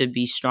order to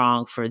be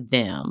strong for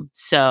them.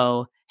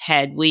 So,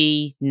 had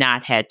we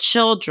not had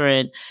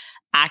children,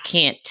 I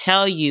can't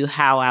tell you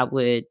how I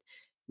would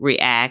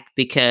react,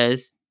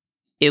 because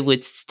it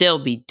would still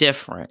be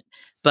different.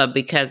 But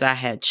because I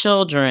had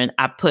children,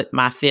 I put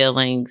my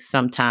feelings,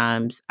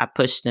 sometimes I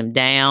push them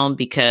down,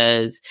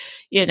 because,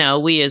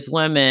 we as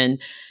women,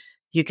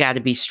 you got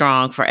to be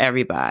strong for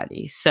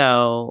everybody.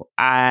 So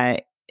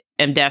I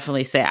am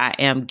definitely say I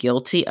am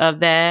guilty of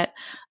that.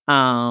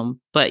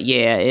 But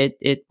yeah,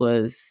 it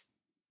was,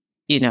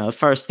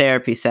 first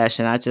therapy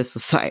session. I just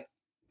was like,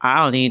 I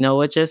don't even know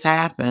what just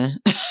happened.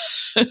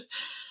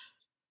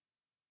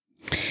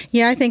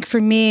 Yeah, I think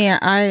for me,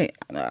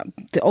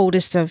 the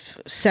oldest of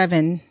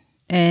 7,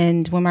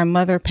 and when my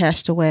mother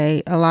passed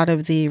away, a lot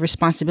of the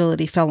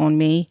responsibility fell on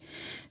me.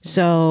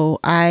 So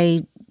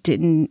I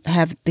didn't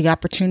have the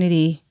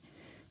opportunity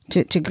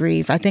to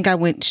grieve. I think I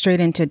went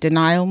straight into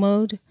denial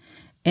mode.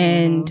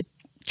 And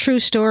true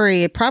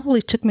story, it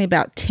probably took me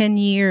about 10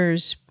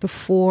 years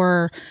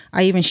before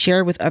I even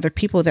shared with other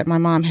people that my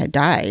mom had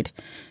died.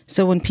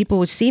 So when people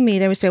would see me,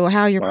 they would say, well,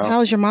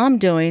 how's your mom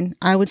doing?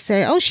 I would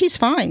say, oh, she's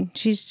fine.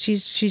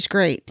 She's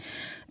great.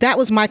 That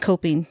was my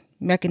coping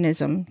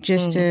mechanism.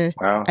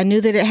 I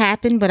knew that it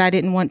happened, but I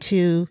didn't want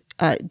to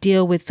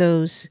deal with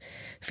those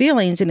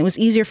feelings. And it was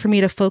easier for me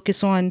to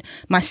focus on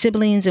my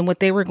siblings and what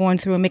they were going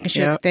through and making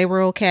sure that they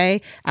were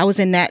okay. I was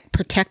in that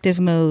protective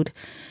mode,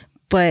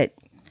 but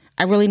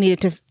I really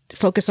needed to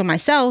focus on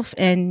myself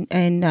and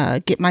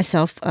get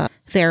myself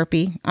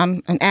therapy.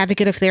 I'm an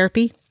advocate of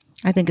therapy.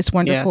 I think it's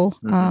wonderful.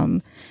 Yeah.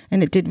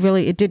 And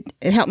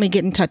it helped me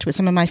get in touch with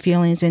some of my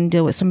feelings and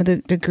deal with some of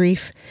the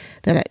grief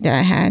that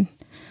I had.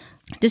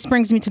 This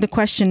brings me to the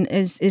question,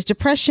 is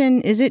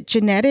depression, is it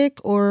genetic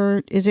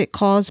or is it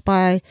caused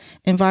by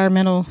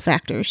environmental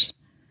factors?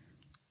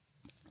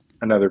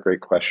 Another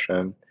great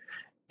question.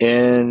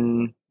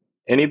 In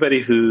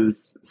anybody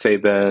who's, say,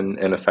 been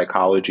in a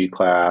psychology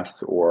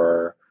class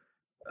or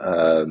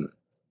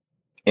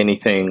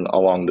anything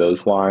along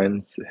those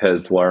lines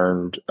has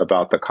learned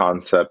about the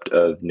concept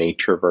of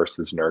nature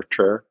versus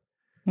nurture.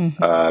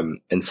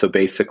 And so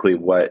basically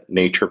what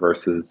nature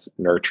versus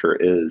nurture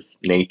is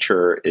your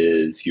nature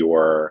is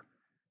your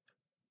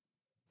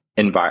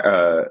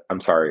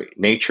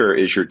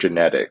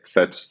genetics.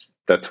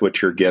 That's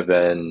what you're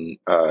given,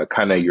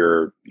 kind of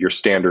your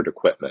standard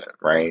equipment,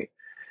 right?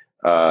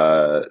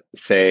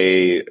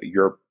 Say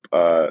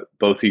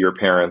both of your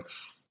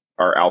parents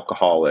are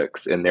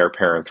alcoholics and their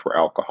parents were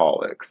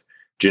alcoholics.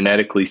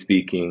 Genetically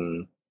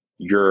speaking,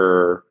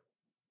 your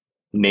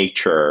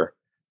nature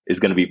is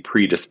going to be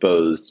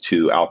predisposed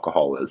to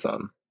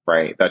alcoholism,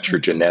 right? That's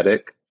your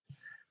genetic.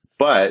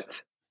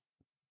 But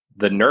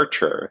the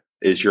nurture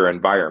is your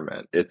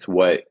environment. It's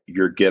what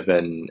you're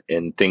given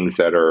in things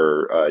that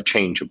are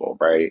changeable,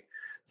 right?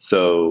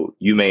 So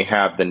you may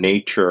have the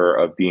nature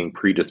of being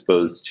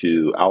predisposed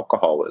to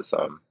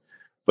alcoholism,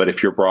 but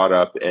if you're brought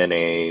up in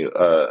a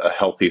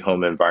healthy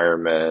home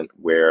environment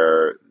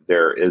where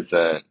there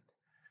isn't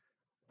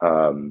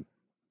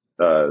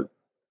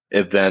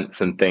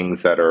events and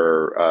things that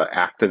are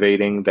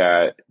activating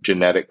that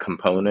genetic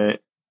component,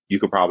 you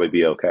could probably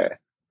be okay.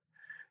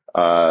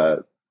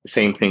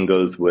 Same thing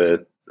goes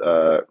with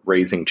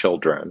raising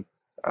children.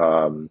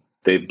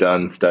 they've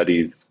done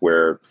studies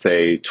where,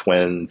 say,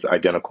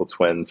 identical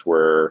twins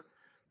were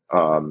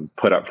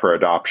put up for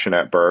adoption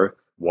at birth.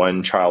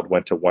 One child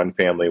went to one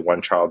family,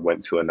 one child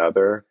went to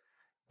another.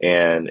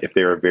 And if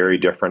they were very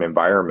different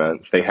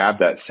environments, they have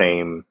that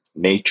same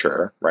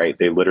nature, right?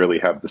 They literally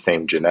have the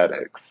same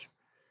genetics.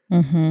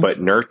 Mm-hmm. But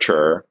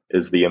nurture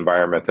is the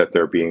environment that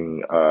they're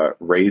being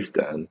raised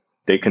in.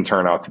 They can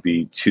turn out to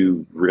be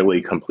two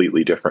really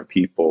completely different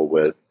people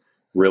with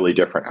really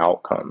different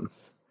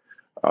outcomes.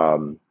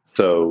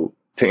 So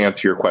to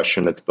answer your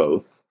question, it's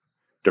both.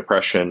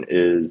 Depression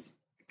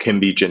can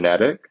be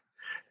genetic.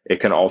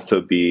 It can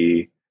also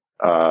be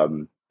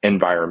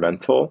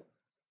environmental.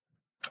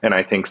 And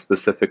I think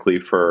specifically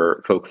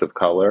for folks of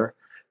color,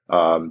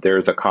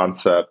 there's a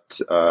concept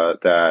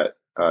that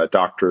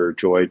Dr.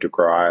 Joy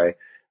DeGruy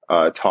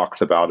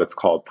talks about. It's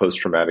called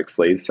post-traumatic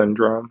slave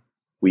syndrome.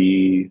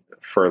 We,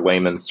 for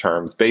layman's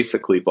terms,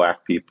 basically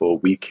Black people,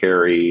 we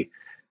carry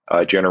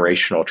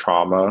generational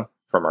trauma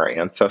from our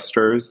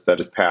ancestors that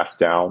is passed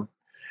down.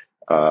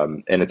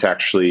 And it's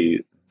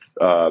actually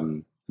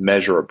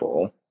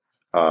measurable.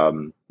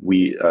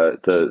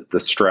 The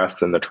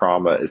stress and the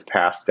trauma is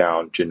passed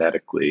down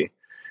genetically.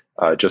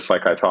 Just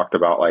like I talked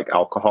about, like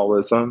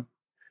alcoholism,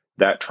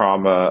 that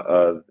trauma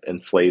of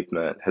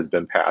enslavement has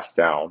been passed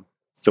down.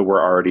 So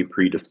we're already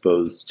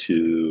predisposed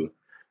to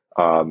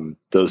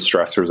those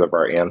stressors of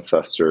our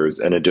ancestors,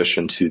 in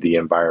addition to the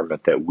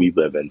environment that we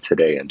live in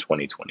today in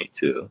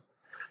 2022.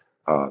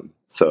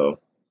 So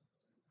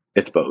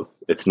it's both.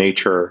 It's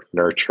nature,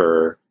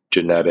 nurture,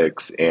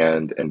 genetics,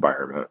 and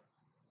environment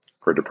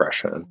for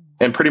depression,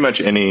 and pretty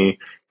much any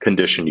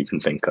condition you can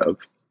think of.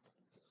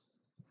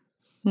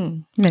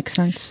 Makes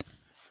sense.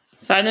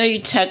 So I know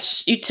you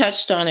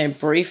touched on it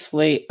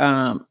briefly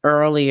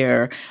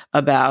earlier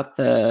about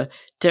the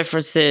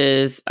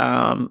differences,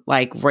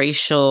 like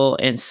racial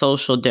and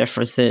social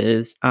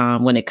differences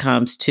when it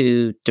comes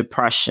to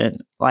depression.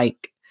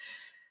 Like,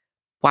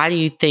 why do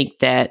you think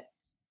that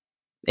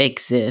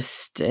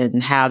exists,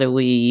 and how do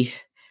we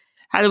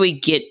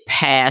get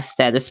past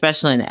that,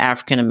 especially in the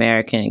African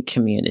American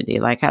community?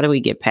 Like, how do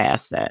we get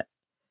past that?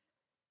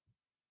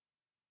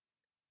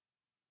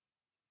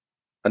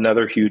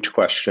 Another huge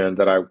question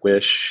that I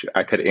wish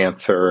I could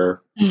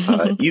answer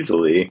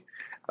easily.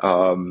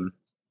 So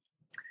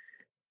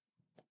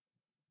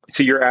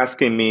you're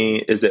asking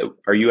me,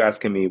 are you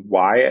asking me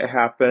why it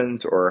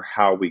happens or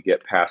how we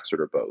get past it,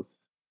 or both?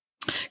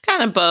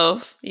 Kind of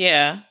both.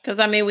 Yeah. Because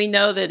I mean, we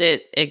know that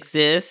it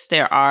exists.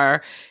 There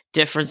are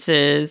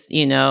differences,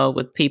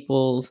 with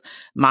people's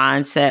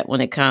mindset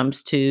when it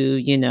comes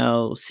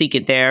to,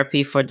 seeking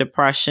therapy for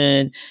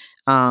depression.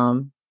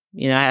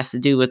 It has to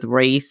do with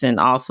race and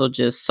also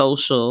just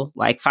social,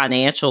 like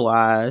financial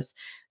wise.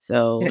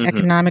 So, And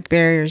economic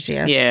barriers.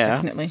 Yeah.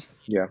 Definitely.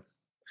 Yeah.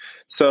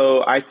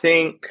 So I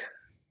think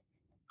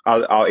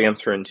I'll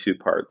answer in two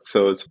parts.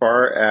 So as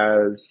far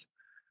as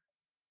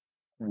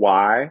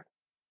why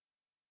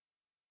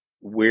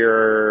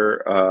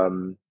we're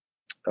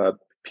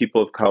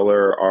people of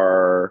color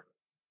are,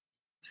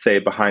 say,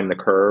 behind the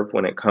curve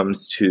when it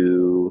comes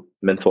to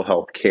mental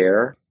health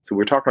care. So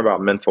we're talking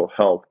about mental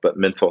health, but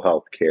mental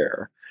health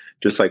care,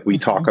 just like we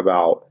talk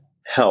about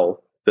health,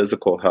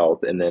 physical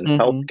health, and then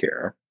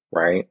healthcare,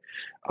 right?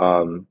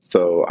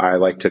 So I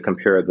like to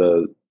compare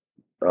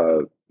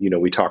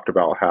we talked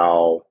about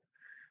how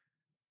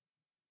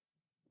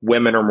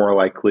women are more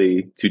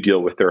likely to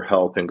deal with their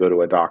health and go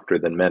to a doctor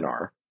than men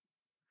are.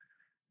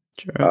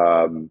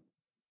 Sure.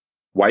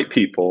 White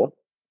people,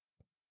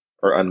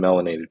 or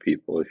unmelanated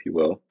people, if you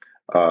will,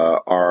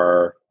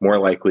 are more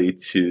likely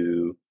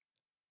to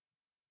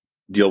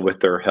deal with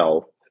their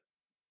health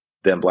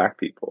than Black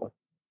people.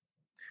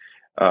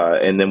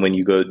 And then when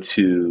you go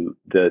to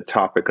the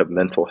topic of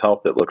mental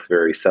health, it looks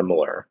very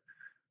similar.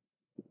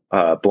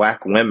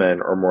 Black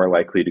women are more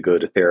likely to go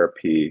to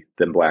therapy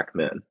than Black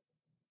men.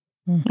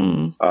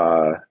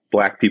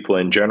 Black people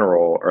in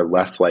general are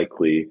less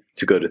likely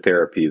to go to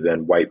therapy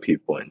than white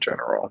people in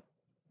general.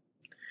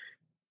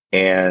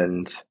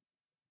 And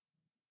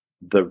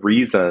the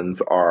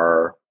reasons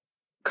are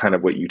kind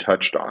of what you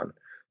touched on.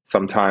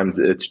 Sometimes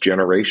it's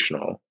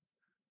generational.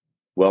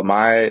 Well,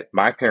 my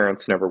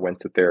parents never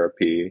went to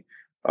therapy.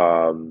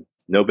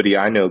 Nobody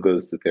I know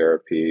goes to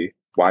therapy.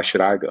 Why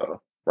should I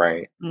go?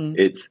 Right?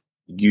 It's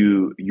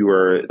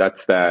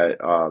that's that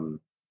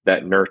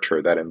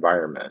nurture, that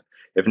environment.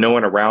 If no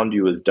one around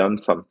you has done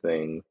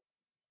something,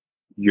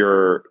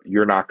 you're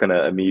not going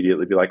to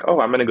immediately be like, oh,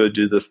 I'm going to go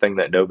do this thing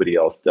that nobody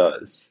else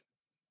does.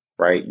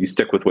 Right? You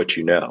stick with what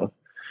you know.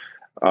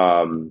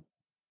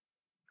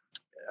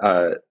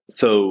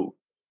 So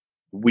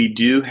we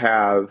do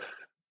have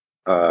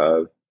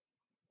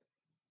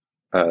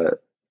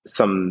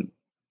some.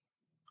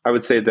 I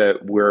would say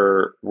that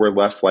we're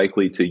less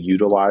likely to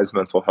utilize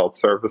mental health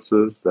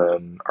services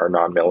than our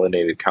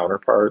non-melanated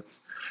counterparts.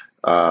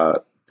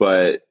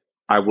 But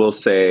I will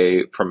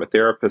say, from a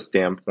therapist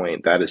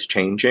standpoint, that is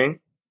changing,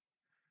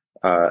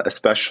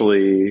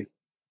 especially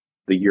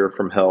the year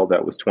from hell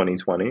that was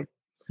 2020.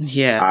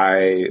 Yeah.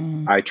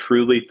 I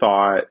truly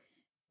thought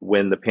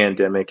when the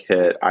pandemic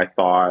hit, I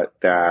thought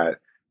that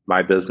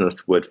my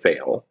business would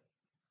fail.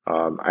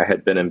 I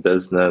had been in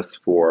business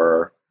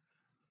for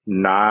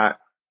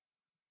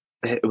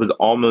it was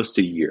almost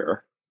a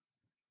year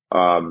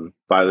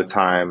by the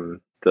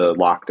time the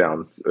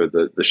lockdowns or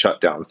the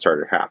shutdowns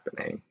started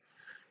happening.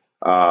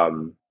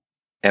 And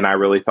I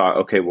really thought,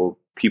 okay, well,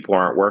 people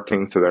aren't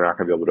working, so they're not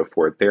going to be able to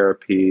afford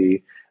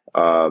therapy.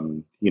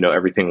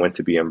 Everything went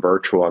to being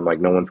virtual. I'm like,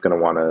 no one's going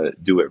to want to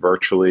do it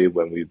virtually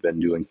when we've been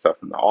doing stuff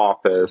in the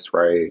office,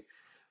 right?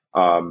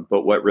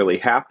 But what really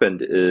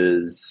happened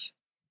is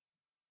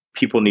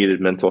people needed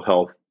mental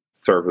health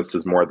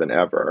services more than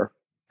ever.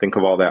 Think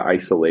of all that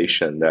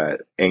isolation,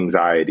 that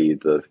anxiety,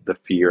 the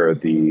fear,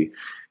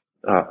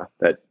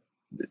 that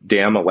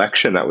damn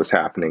election that was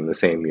happening the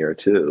same year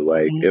too.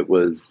 Like it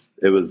was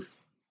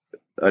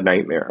a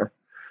nightmare.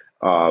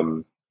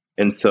 And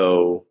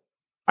so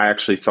I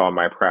actually saw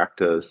my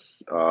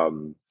practice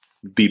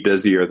be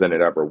busier than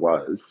it ever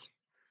was.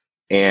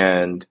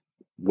 And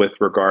with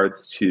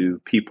regards to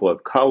people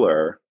of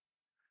color,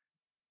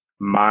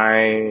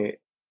 I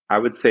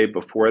would say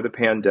before the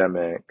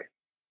pandemic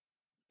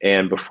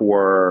and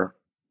before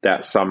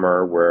that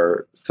summer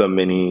where so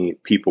many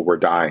people were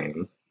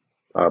dying,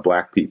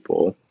 Black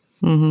people,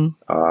 and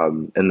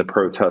the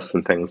protests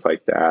and things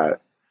like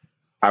that,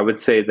 I would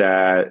say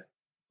that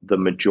the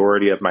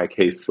majority of my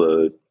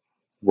caseload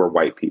were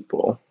white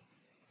people,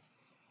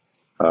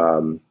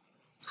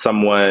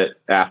 somewhat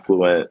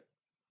affluent,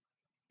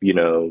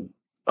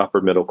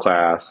 upper middle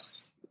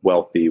class,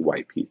 wealthy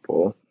white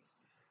people.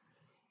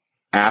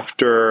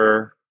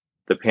 After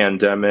the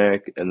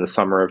pandemic in the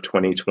summer of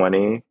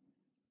 2020,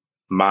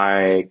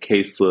 my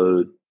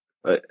caseload,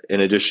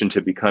 in addition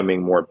to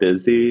becoming more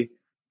busy,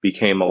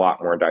 became a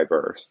lot more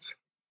diverse.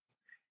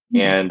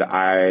 And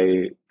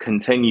I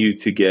continue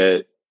to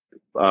get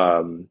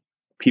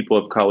people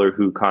of color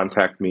who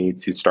contact me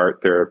to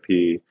start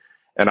therapy.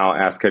 And I'll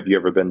ask, have you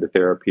ever been to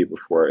therapy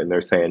before? And they're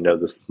saying, no,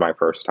 this is my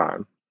first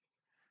time.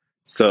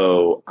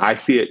 So I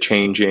see it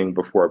changing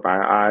before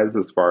my eyes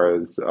as far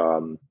as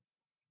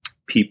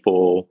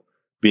people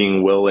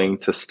being willing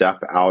to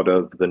step out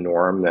of the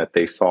norm that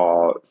they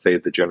saw, say,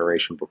 the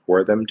generation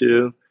before them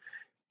do.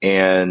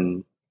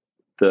 And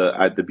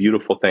the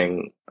beautiful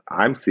thing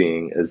I'm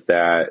seeing is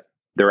that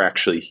they're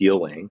actually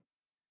healing,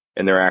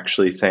 and they're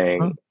actually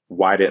saying,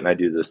 why didn't I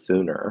do this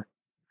sooner?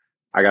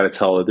 I got to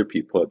tell other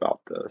people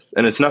about this.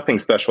 And it's nothing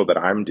special that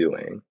I'm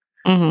doing.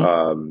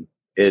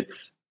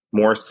 It's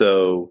more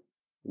so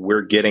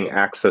we're getting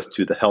access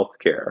to the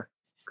healthcare,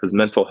 because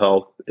mental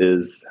health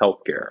is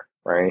healthcare,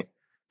 right?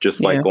 Just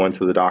like going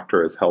to the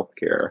doctor is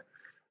healthcare.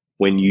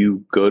 When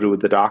you go to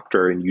the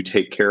doctor and you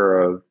take care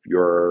of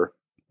your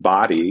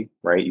body,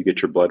 right? You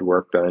get your blood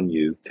work done,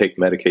 you take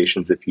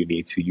medications if you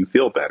need to, you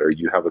feel better,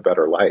 you have a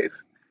better life.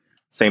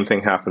 Same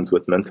thing happens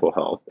with mental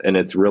health. And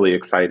it's really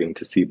exciting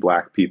to see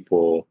Black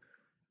people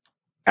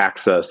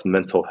access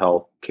mental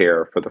health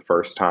care for the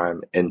first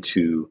time and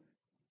to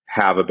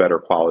have a better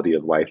quality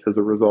of life as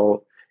a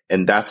result.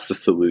 And that's the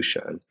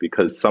solution,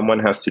 because someone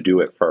has to do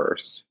it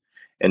first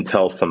and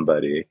tell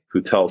somebody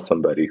who tells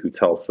somebody who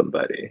tells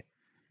somebody.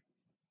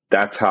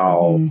 That's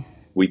how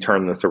we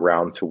turn this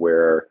around to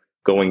where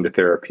going to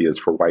therapy is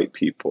for white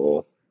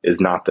people is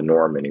not the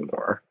norm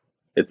anymore.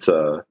 It's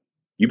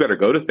you better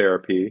go to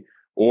therapy,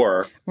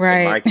 or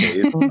in my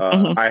case,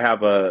 I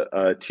have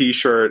a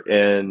t-shirt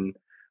and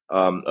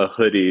a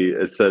hoodie.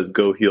 It says,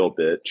 go heal,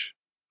 bitch.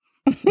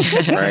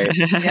 Right?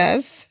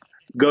 Yes.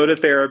 Go to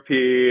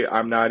therapy.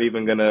 I'm not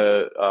even going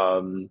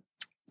to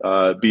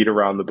beat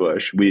around the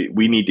bush.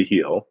 We need to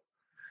heal.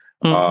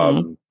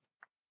 And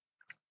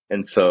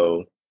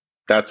so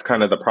that's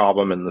kind of the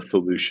problem and the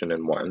solution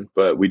in one.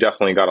 But we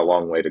definitely got a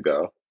long way to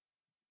go.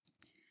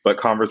 But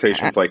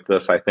conversations like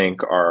this, I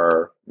think,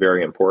 are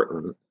very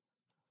important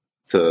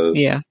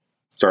to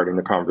starting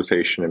the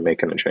conversation and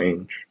making a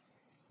change.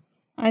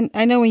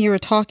 I know when you were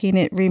talking,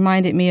 it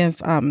reminded me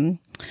of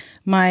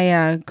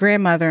my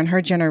grandmother and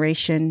her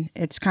generation.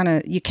 It's kind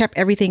of, you kept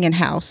everything in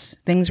house.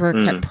 Things were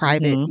kept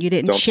private. You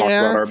didn't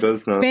share talk about our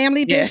business.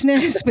 Family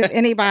business with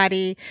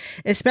anybody,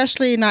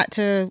 especially not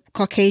to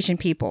Caucasian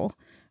people,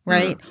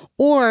 right?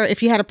 Or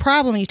if you had a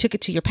problem, you took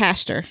it to your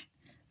pastor.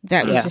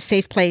 That was a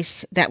safe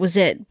place. That was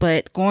it.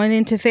 But going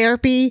into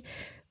therapy,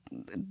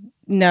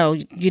 no,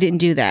 you didn't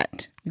do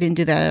that. You didn't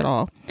do that at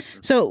all.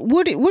 So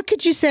what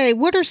could you say?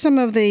 What are some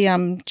of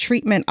the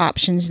treatment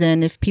options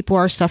then if people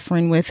are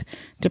suffering with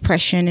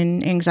depression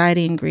and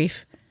anxiety and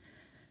grief?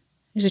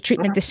 Is the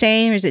treatment the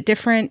same? Is it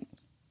different?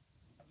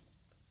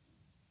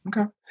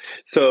 Okay.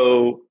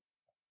 So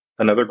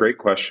another great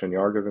question.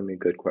 Y'all are giving me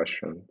good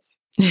questions.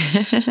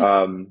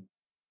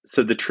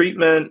 So the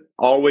treatment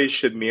always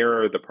should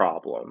mirror the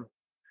problem.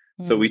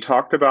 So we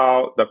talked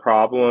about the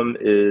problem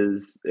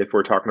is, if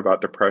we're talking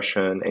about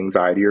depression,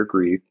 anxiety, or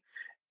grief,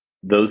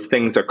 those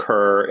things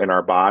occur in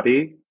our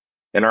body,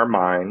 in our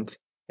mind,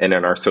 and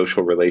in our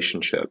social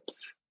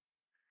relationships.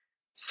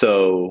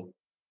 So,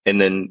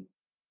 and then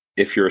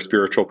if you're a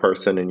spiritual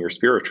person and you're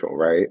spiritual,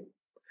 right?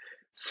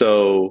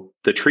 So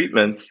the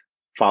treatments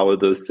follow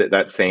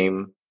that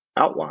same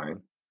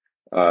outline.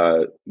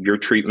 Your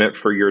treatment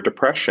for your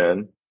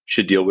depression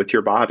should deal with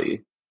your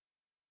body.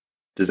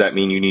 Does that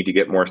mean you need to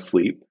get more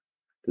sleep?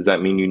 Does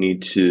that mean you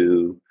need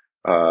to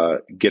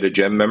get a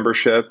gym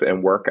membership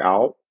and work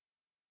out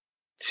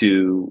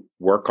to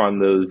work on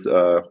those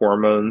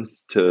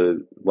hormones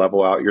to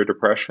level out your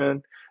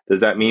depression?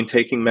 Does that mean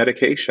taking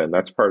medication?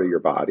 That's part of your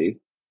body.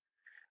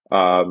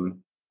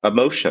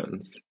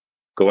 Emotions,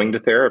 going to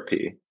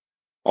therapy.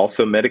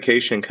 Also,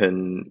 medication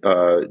can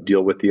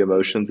deal with the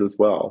emotions as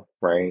well,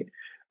 right?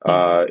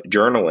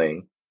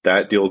 Journaling,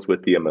 that deals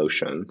with the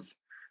emotions.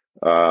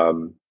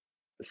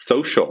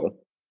 Social,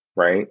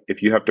 right?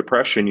 If you have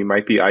depression, you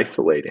might be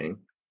isolating,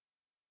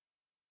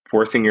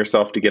 forcing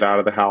yourself to get out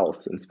of the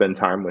house and spend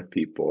time with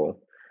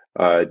people,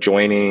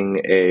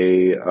 joining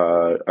a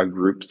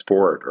group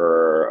sport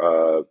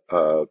or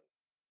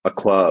a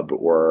club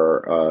or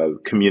a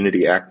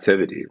community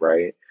activity,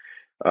 right?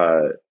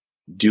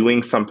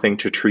 Doing something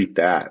to treat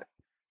that,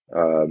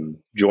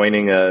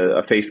 joining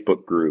a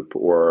Facebook group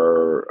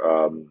or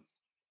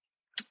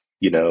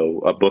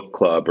a book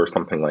club or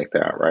something like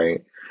that,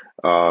 right?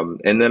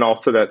 And then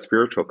also that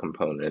spiritual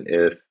component.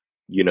 If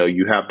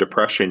you have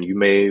depression, you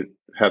may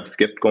have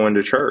skipped going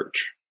to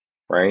church,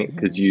 right?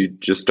 Because you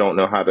just don't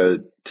know how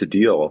to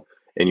deal,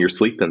 and you're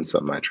sleeping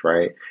so much,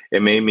 right?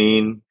 It may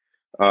mean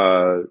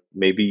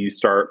maybe you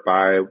start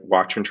by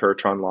watching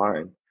church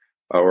online,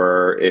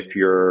 or if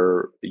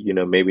you're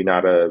maybe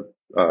not a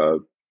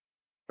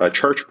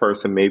church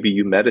person, maybe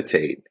you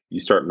meditate. You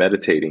start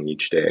meditating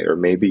each day, or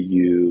maybe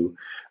you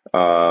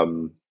I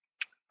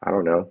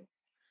don't know,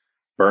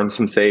 burn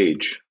some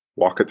sage,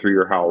 walk it through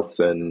your house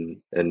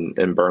and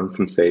burn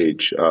some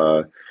sage.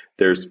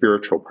 There's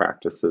spiritual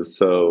practices.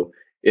 So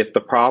if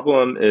the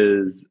problem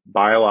is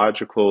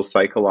biological,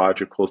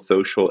 psychological,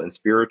 social, and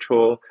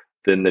spiritual,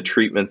 then the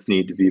treatments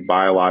need to be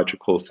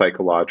biological,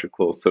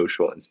 psychological,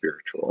 social, and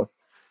spiritual.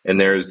 And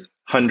there's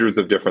hundreds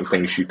of different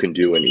things you can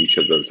do in each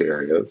of those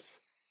areas.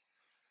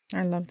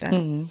 I love that.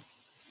 Mm-hmm.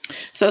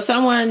 So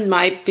someone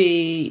might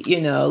be,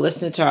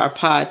 listening to our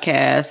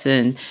podcast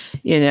and,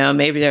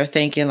 maybe they're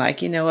thinking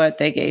like, what,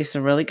 they gave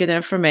some really good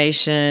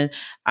information.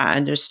 I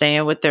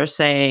understand what they're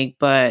saying,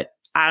 but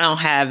I don't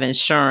have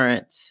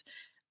insurance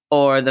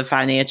or the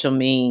financial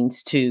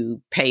means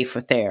to pay for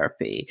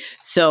therapy.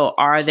 So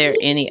are there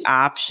any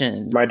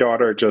options? My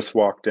daughter just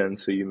walked in,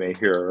 so you may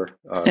hear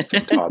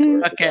some toddler in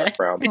the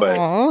background,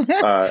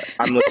 but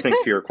I'm listening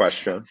to your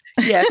question.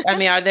 Yes. I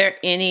mean, are there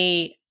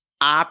any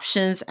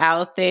options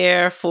out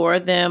there for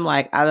them?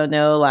 Like, I don't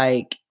know,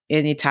 like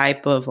any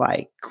type of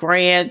like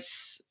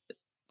grants,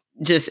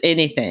 just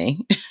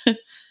anything.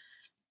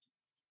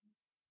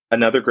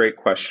 Another great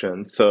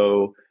question.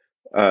 So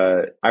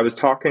I was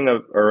talking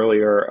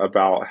earlier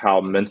about how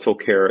mental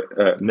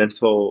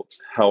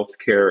health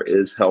care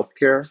is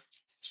healthcare.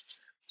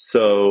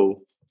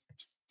 So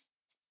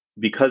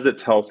because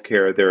it's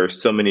healthcare, there are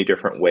so many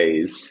different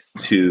ways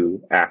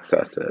to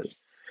access it.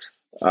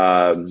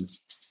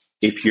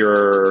 If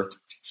you're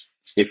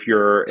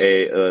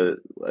a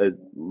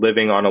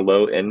living on a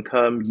low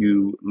income,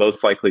 you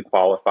most likely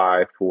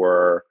qualify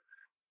for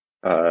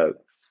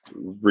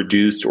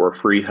reduced or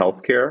free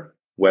healthcare,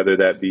 whether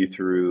that be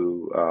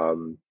through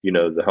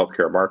the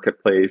healthcare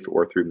marketplace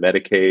or through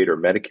Medicaid or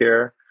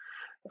Medicare.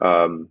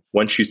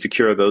 Once you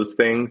secure those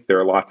things, there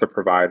are lots of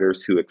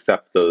providers who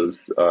accept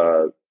those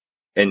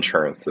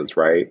insurances,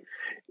 right?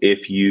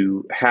 If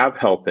you have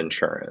health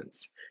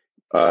insurance,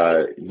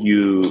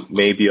 you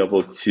may be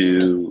able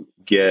to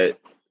get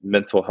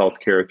mental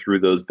health care through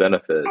those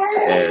benefits,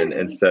 and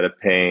instead of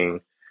paying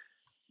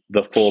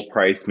the full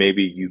price,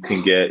 maybe you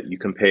can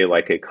pay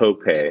like a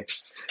copay.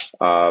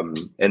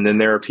 And then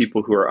there are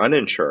people who are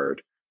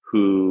uninsured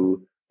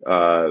who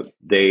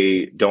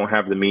they don't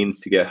have the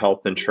means to get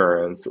health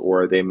insurance,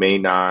 or they may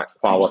not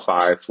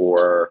qualify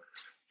for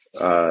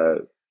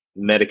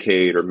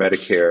Medicaid or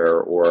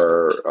Medicare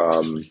or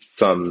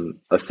some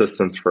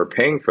assistance for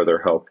paying for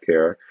their health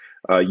care.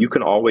 You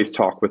can always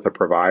talk with a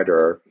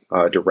provider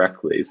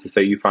directly. So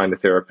say you find a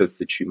therapist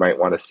that you might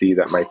want to see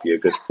that might be a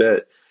good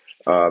fit.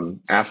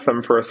 Ask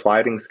them for a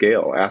sliding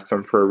scale. Ask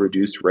them for a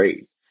reduced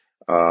rate.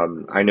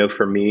 I know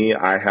for me,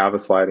 I have a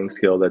sliding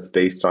scale that's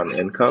based on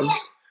income.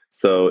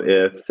 So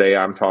if, say,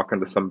 I'm talking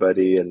to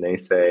somebody and they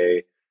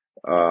say,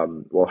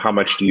 well, how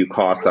much do you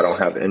cost? I don't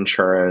have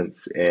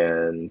insurance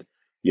and,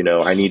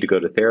 I need to go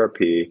to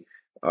therapy.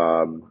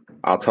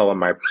 I'll tell them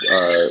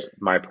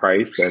my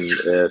price. And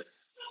if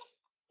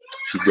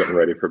she's getting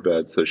ready for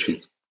bed, so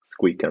she's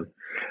squeaking.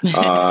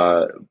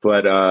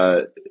 But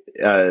I'll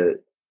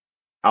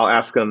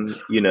ask them,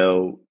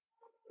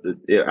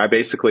 I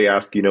basically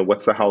ask,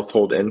 what's the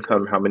household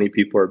income? How many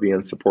people are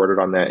being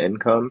supported on that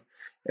income?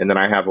 And then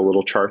I have a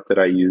little chart that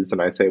I use,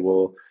 and I say,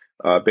 well,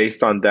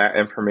 based on that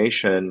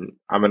information,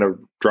 I'm going to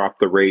drop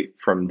the rate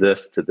from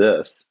this to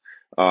this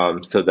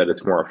so that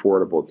it's more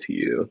affordable to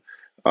you.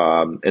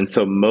 And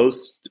so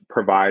most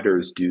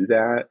providers do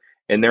that.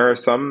 And there are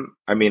some,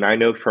 I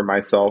know for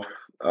myself,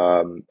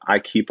 I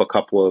keep a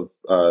couple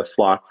of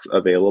slots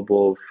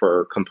available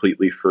for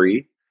completely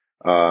free,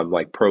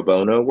 like pro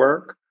bono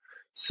work.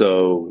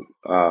 So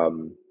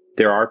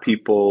there are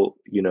people,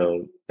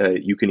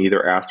 you can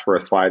either ask for a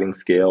sliding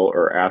scale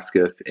or ask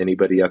if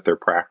anybody at their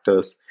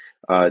practice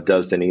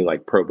does any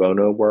like pro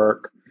bono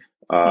work.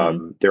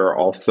 There are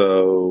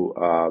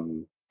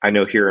also, I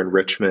know here in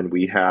Richmond,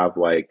 we have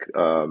like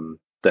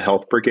the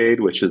Health Brigade,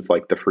 which is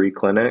like the free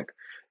clinic.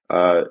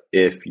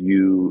 If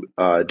you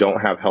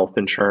don't have health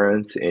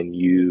insurance and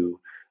you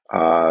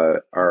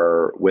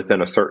are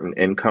within a certain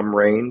income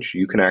range,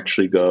 you can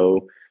actually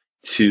go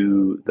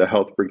to the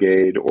Health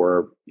Brigade,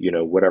 or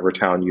whatever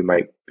town you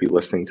might be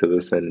listening to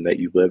this in that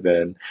you live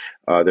in.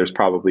 There's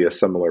probably a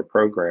similar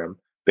program.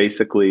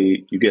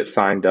 Basically, you get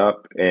signed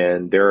up,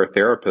 and there are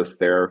therapists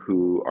there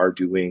who are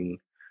doing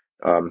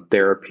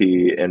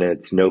therapy, and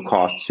it's no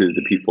cost to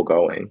the people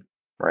going,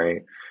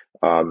 right?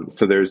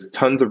 So there's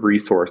tons of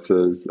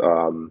resources.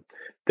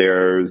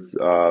 There's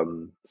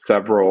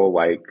several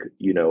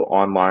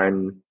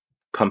online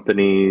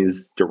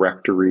companies,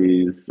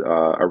 directories.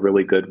 A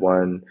really good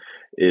one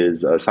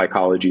is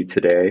Psychology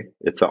Today.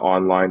 It's an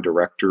online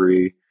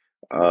directory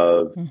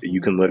of, you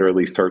can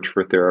literally search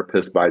for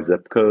therapists by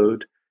zip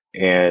code,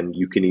 and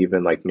you can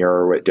even like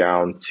narrow it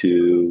down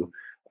to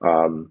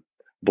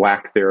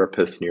Black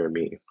therapists near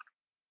me,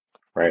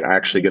 right? I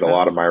actually get a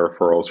lot of my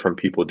referrals from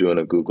people doing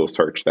a Google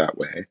search that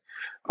way.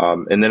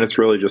 And then it's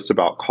really just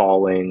about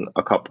calling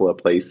a couple of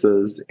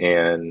places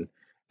and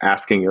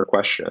asking your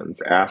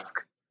questions.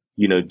 Ask,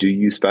 do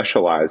you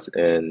specialize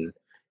in,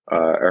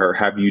 or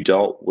have you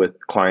dealt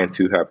with clients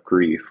who have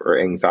grief or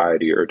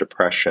anxiety or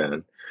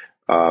depression?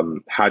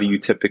 How do you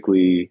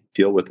typically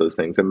deal with those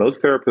things? And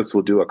most therapists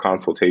will do a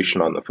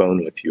consultation on the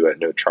phone with you at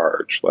no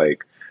charge,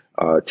 like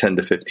 10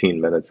 to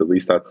 15 minutes. At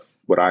least that's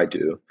what I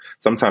do.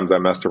 Sometimes I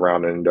mess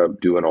around and end up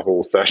doing a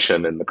whole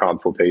session in the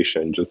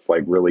consultation, just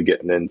like really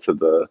getting into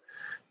the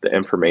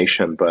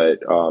information. But,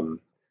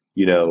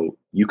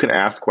 you can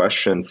ask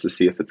questions to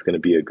see if it's going to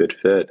be a good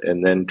fit,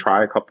 and then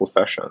try a couple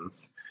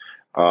sessions.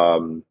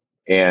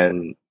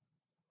 And,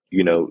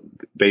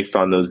 based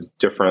on those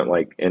different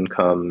like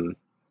income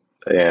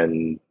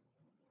and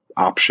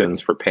options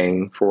for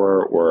paying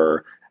for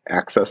or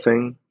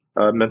accessing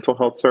mental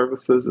health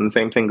services. And the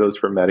same thing goes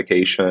for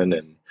medication.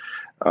 And,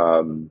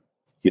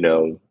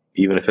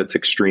 even if it's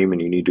extreme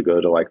and you need to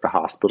go to like the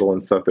hospital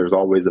and stuff, there's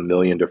always a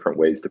million different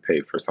ways to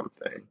pay for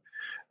something.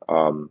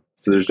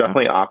 So there's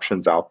definitely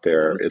options out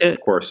there. It's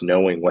of course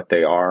knowing what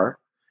they are.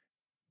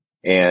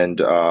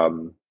 And,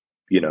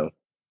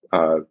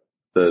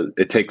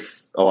 it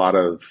takes a lot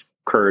of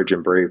courage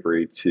and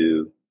bravery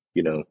to,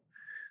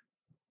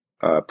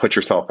 put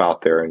yourself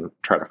out there and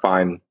try to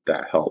find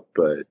that help,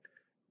 but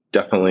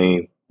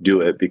definitely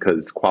do it,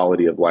 because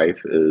quality of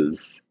life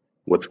is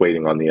what's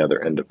waiting on the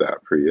other end of that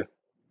for you.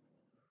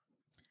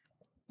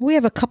 We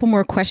have a couple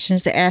more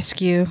questions to ask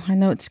you. I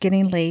know it's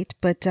getting late,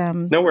 but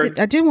no worries.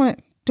 I do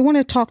want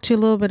to talk to you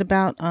a little bit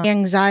about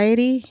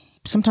anxiety.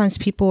 Sometimes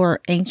people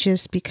are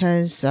anxious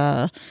because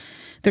they're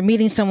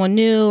meeting someone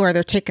new, or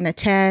they're taking a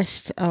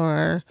test,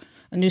 or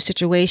a new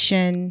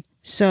situation.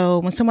 So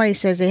when somebody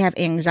says they have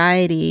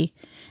anxiety,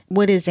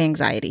 what is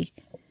anxiety?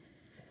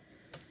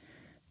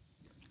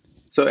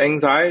 So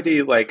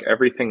anxiety, like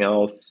everything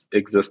else,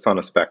 exists on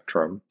a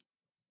spectrum.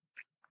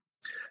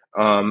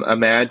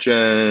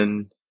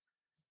 Imagine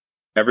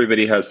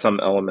everybody has some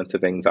element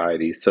of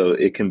anxiety. So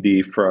it can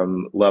be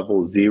from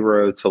level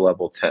 0 to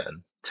level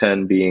 10,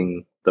 10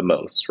 being the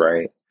most,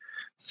 right?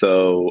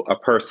 So a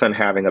person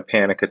having a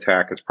panic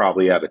attack is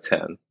probably at a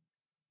 10.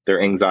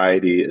 Their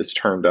anxiety is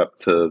turned up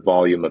to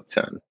volume of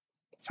 10,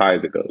 as high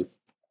as it goes.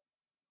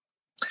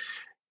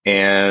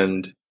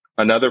 And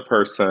another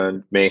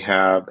person may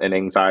have an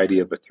anxiety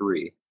of a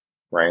 3,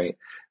 right?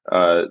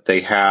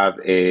 They have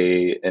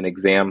an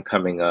exam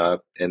coming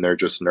up and they're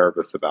just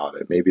nervous about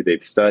it. Maybe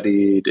they've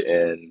studied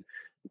and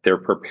they're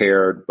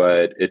prepared,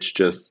 but it's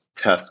just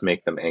tests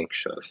make them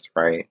anxious,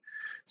 right?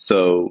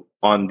 So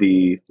on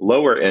the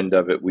lower end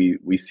of it,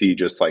 we see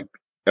just like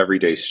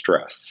everyday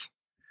stress.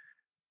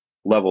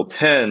 Level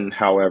 10,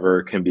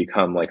 however, can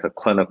become like a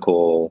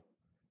clinical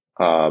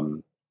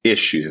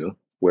issue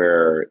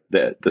where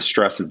the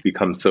stress has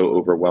become so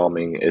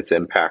overwhelming, it's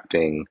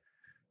impacting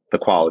the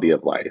quality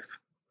of life,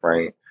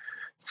 right?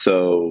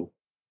 So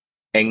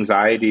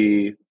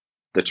anxiety,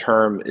 the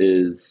term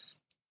is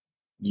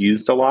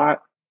used a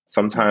lot.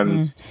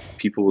 Sometimes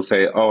people will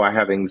say, oh, I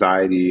have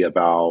anxiety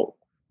about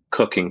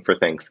cooking for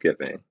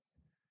Thanksgiving.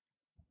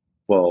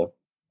 Well,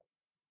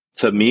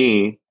 to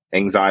me,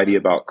 anxiety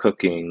about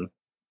cooking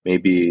may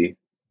be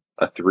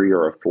a 3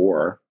 or a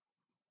 4.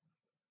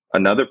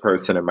 Another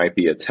person, it might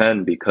be a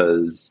 10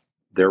 because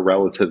their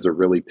relatives are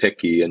really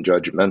picky and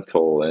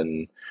judgmental,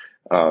 and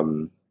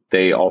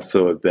they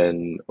also have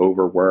been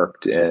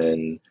overworked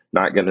and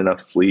not getting enough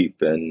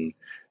sleep, and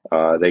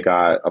they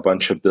got a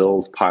bunch of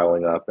bills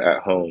piling up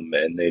at home,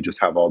 and they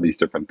just have all these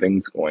different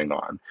things going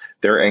on.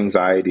 Their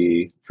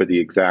anxiety for the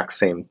exact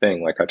same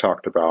thing, like I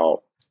talked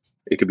about,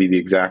 it could be the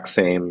exact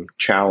same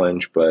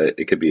challenge, but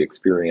it could be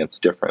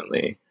experienced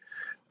differently.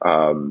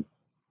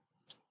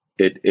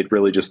 it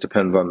really just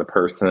depends on the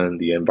person,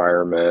 the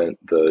environment,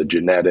 the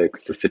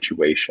genetics, the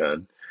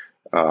situation.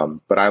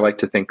 But I like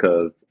to think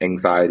of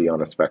anxiety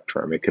on a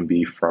spectrum. It can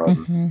be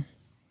from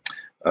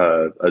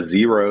Mm-hmm. a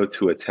 0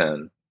 to a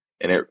 10,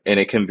 and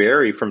it can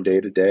vary from day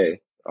to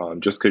day.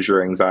 Just because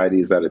your anxiety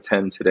is at a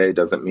 10 today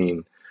doesn't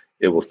mean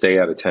it will stay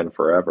at a 10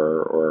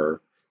 forever,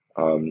 or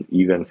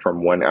even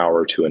from 1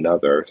 hour to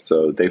another.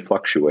 So they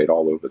fluctuate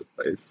all over the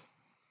place.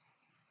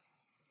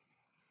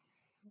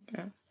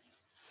 Okay.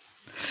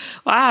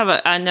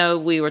 Well, I know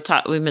we've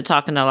been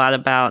talking a lot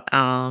about,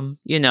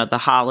 the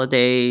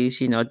holidays,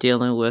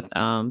 dealing with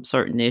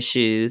certain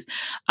issues.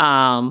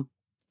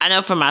 I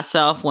know for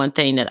myself, one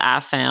thing that I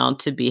found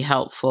to be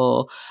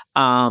helpful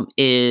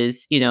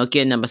is,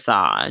 getting a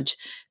massage,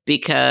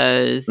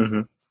 because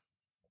Hmm.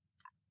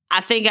 I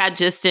think I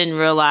just didn't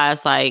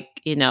realize, like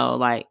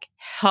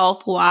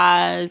health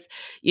wise,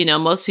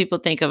 most people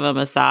think of a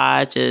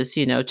massage as,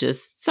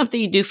 just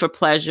something you do for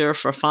pleasure,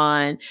 for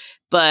fun.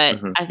 But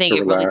Hmm. I think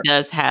To it really relax.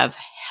 does have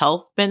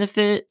health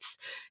benefits.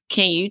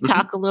 Can you Hmm.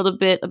 talk a little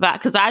bit about,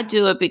 because I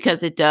do it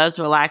because it does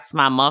relax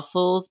my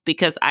muscles,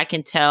 because I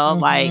can tell,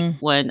 like, Mm-hmm.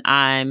 when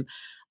I'm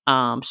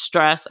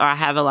stressed or I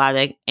have a lot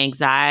of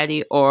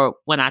anxiety, or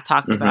when I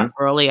talked about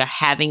Hmm. earlier,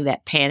 having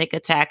that panic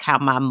attack, how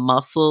my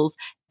muscles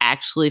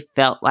actually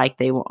felt like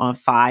they were on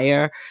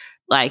fire.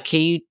 Like,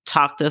 can you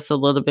talk to us a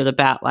little bit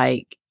about,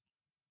 like,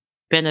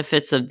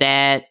 benefits of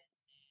that?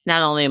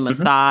 Not only a Hmm.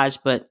 massage,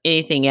 but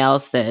anything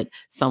else that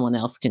someone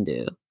else can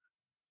do.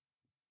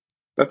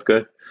 That's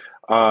good.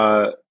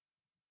 Uh,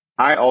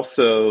 I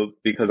also,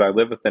 because I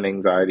live with an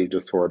anxiety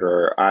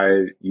disorder,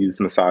 I use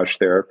massage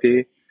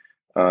therapy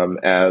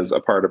as a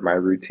part of my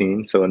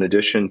routine. So, in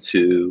addition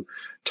to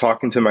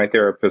talking to my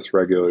therapist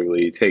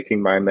regularly,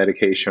 taking my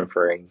medication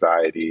for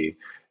anxiety,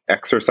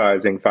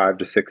 exercising 5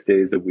 to 6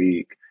 days a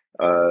week,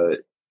 uh,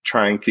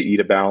 trying to eat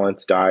a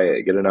balanced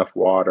diet, get enough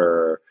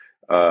water,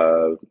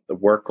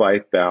 work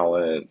life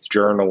balance,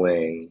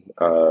 journaling,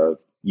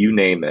 you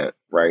name it,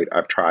 right?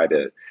 I've tried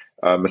it.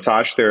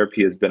 Massage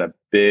therapy has been a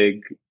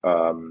big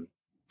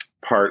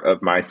part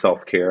of my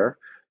self care.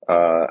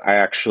 I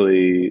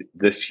actually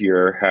this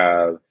year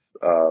have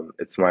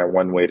it's my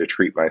one way to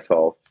treat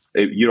myself.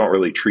 You don't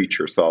really treat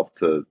yourself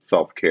to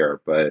self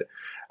care, but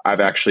I've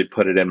actually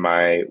put it in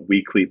my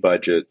weekly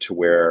budget to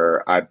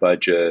where I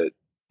budget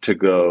to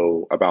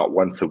go about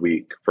once a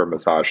week for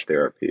massage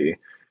therapy,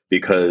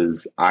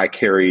 because I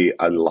carry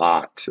a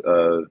lot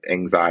of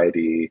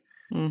anxiety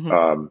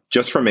Hmm.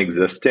 just from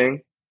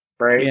existing.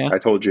 Right. Yeah. I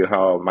told you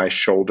how my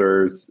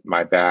shoulders,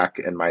 my back,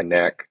 and my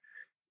neck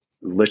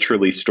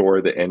literally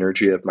store the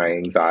energy of my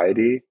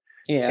anxiety.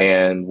 Yeah.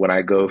 And when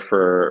I go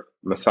for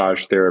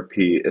massage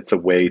therapy, it's a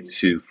way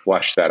to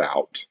flush that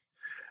out.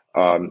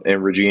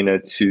 And Regina,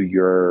 to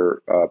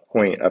your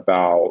point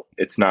about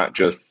it's not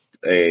just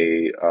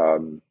a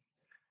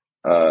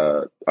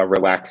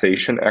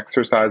relaxation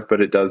exercise, but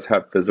it does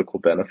have physical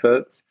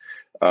benefits.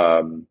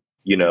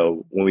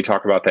 When we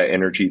talk about that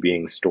energy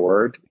being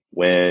stored,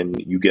 when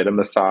you get a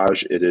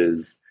massage, it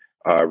is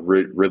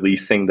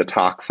releasing the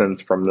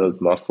toxins from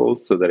those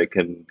muscles so that it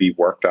can be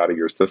worked out of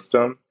your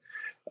system.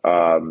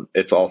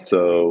 It's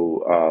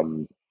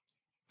also,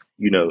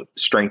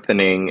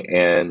 strengthening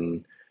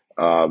and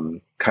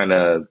kind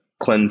of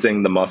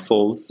cleansing the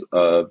muscles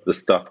of the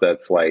stuff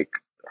that's like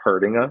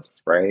hurting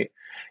us, right?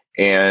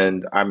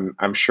 And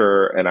I'm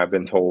sure, and I've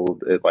been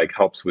told it like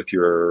helps with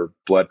your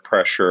blood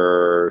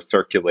pressure,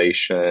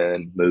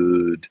 circulation,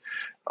 mood.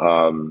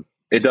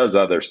 It does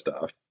other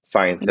stuff, Okay.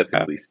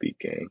 scientifically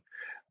speaking.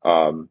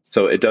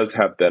 So it does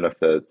have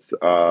benefits.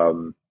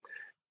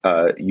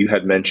 You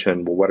had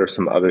mentioned, well, what are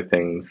some other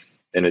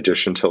things in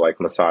addition to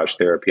like massage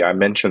therapy? I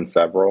mentioned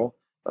several,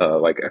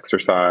 like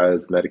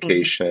exercise, Hmm.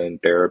 medication,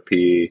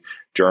 therapy,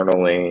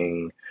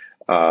 journaling,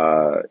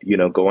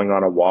 going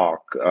on a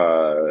walk,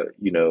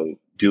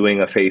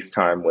 doing a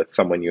FaceTime with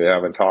someone you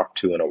haven't talked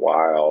to in a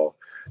while,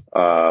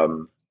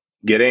 um,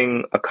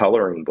 getting a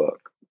coloring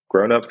book.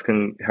 Grown-ups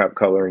can have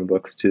coloring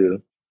books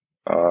too.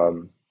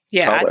 Um,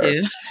 Yeah, I color.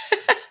 do.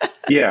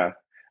 Yeah,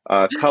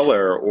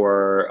 color,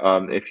 or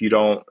if you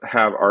don't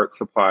have art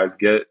supplies,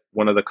 get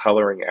one of the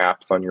coloring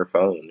apps on your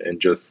phone and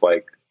just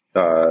like,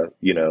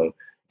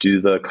 do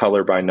the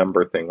color by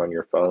number thing on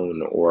your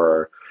phone,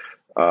 or,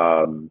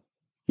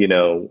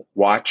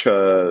 watch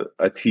a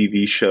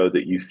TV show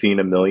that you've seen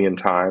a million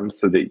times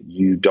so that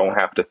you don't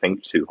have to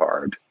think too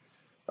hard.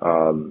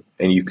 And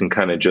you can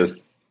kind of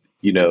just,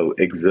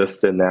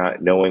 exist in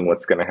that, knowing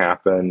what's going to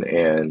happen,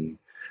 and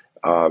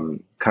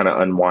kind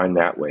of unwind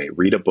that way.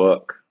 Read a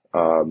book.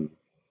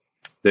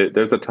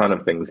 There's a ton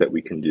of things that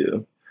we can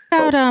do.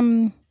 About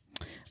Help.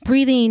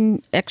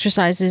 breathing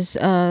exercises,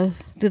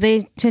 do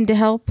they tend to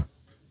help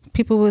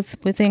people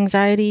with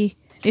anxiety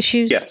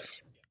issues?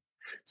 Yes.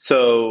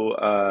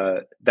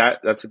 So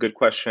that's a good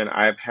question.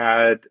 I've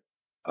had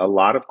a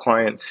lot of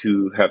clients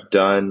who have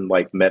done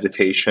like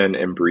meditation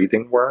and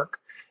breathing work,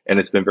 and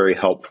it's been very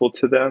helpful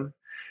to them.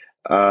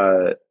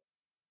 Uh,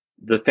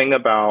 the thing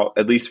about,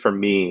 at least for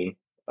me,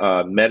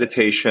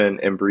 meditation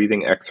and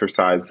breathing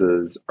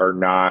exercises are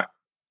not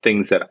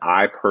things that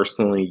I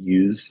personally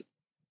use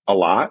a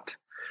lot.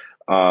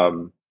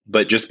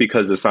 But just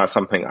because it's not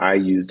something I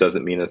use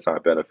doesn't mean it's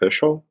not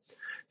beneficial.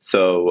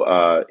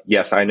 So,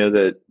 yes, I know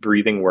that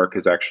breathing work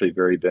is actually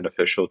very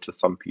beneficial to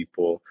some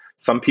people.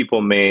 Some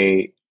people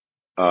may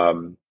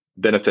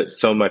benefit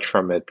so much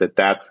from it that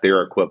that's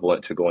their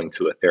equivalent to going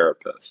to a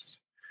therapist,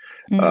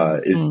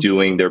 is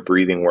doing their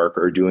breathing work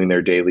or doing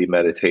their daily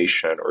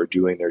meditation or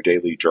doing their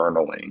daily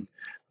journaling.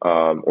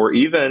 Or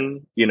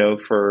even,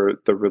 for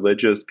the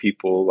religious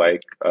people,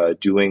 like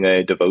doing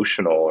a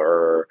devotional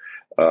or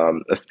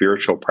a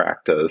spiritual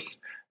practice.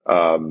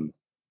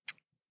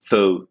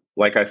 So,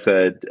 like I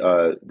said,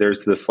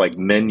 there's this like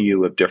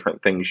menu of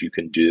different things you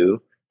can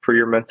do for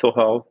your mental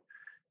health.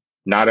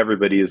 Not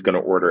everybody is going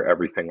to order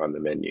everything on the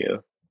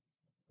menu.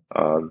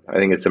 I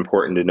think it's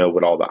important to know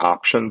what all the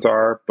options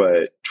are,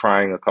 but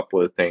trying a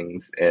couple of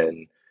things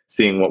and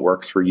seeing what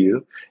works for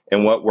you.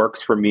 And what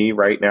works for me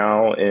right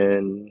now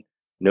in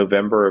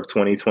November of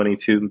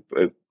 2022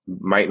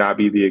 might not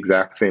be the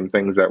exact same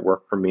things that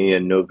work for me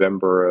in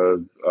November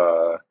of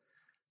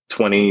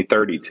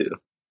 2032,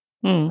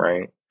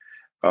 right?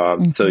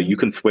 So you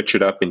can switch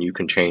it up and you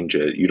can change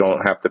it. You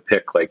don't have to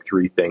pick like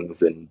 3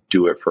 things and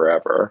do it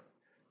forever.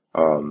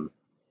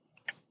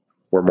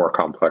 We're more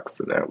complex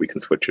than that. We can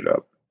switch it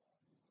up.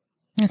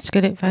 That's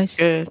good advice.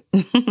 Good.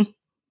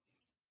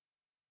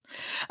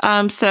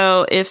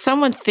 So if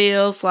someone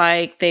feels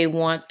like they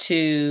want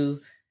to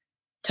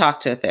talk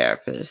to a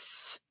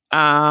therapist,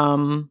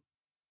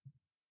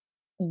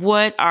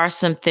 what are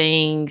some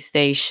things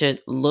they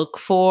should look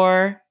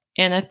for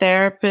in a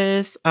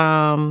therapist?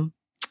 Because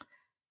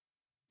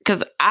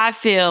I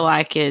feel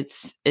like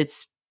it's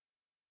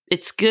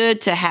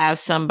good to have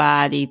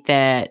somebody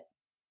that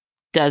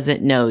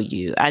doesn't know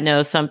you. I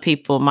know some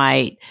people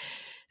might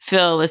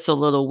feel it's a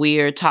little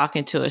weird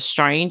talking to a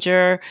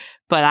stranger,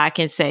 but I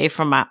can say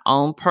from my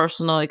own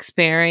personal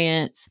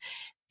experience,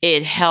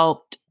 it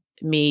helped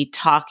me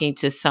talking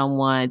to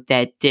someone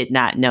that did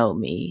not know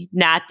me.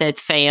 Not that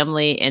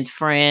family and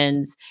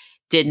friends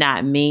did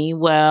not mean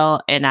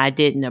well, and I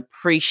didn't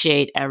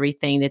appreciate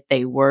everything that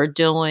they were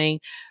doing,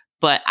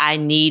 but I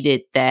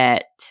needed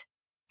that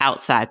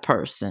outside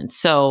person.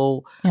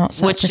 So,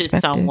 what should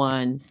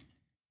someone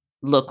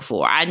look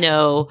for? I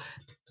know,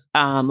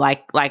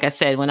 like I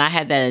said, when I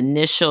had that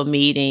initial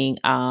meeting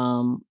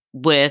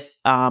with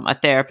a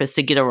therapist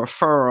to get a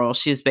referral,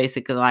 she was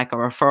basically like a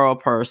referral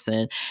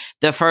person.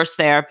 The first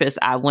therapist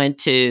I went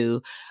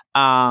to,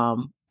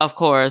 of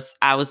course,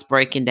 I was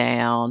breaking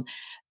down,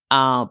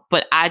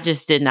 but I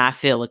just did not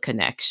feel a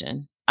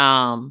connection.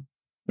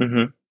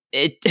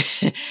 It,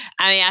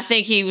 I mean, I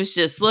think he was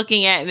just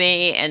looking at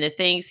me, and the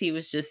things he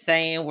was just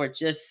saying were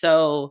just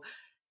so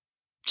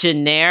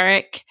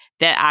generic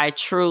that I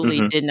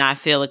truly did not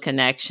feel a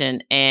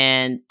connection,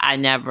 and I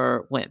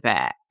never went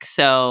back.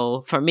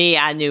 So for me,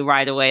 I knew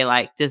right away,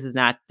 like, this is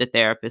not the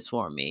therapist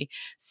for me.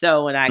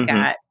 So when I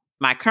got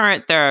my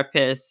current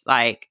therapist,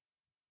 like,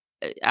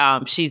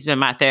 she's been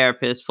my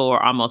therapist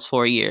for almost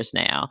 4 years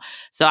now.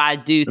 So I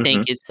do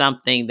think it's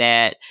something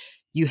that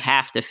you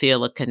have to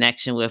feel a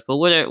connection with. But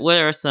what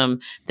are some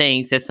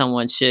things that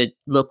someone should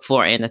look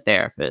for in a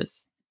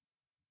therapist?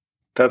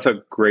 That's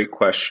a great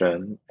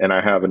question. And I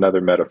have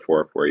another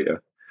metaphor for you.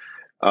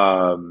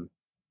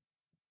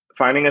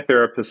 Finding a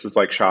therapist is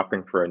like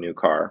shopping for a new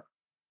car.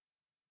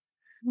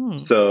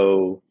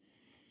 So,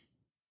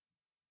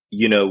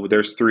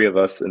 there's 3 of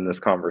us in this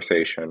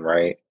conversation,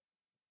 right?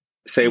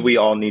 Say we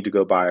all need to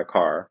go buy a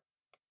car.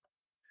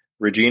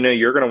 Regina,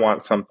 you're going to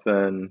want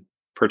something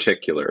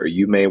particular.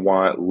 You may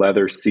want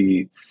leather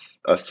seats,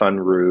 a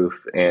sunroof,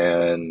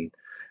 and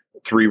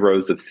 3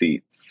 rows of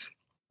seats,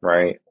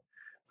 right?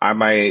 I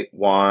might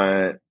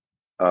want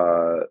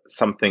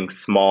something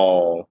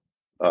small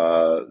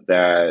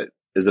that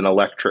is an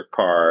electric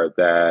car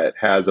that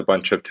has a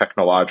bunch of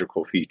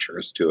technological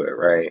features to it,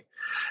 right?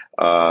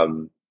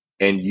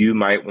 And you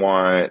might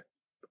want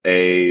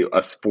a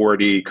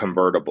sporty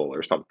convertible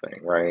or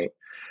something, right?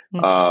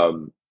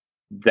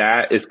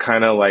 That is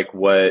kind of like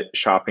what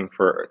shopping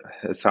for.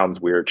 It sounds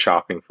weird,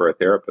 shopping for a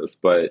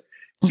therapist, but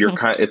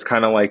it's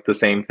kind of like the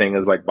same thing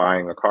as like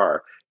buying a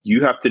car.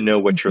 You have to know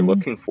what you're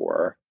looking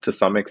for to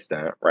some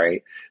extent,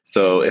 right?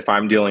 So if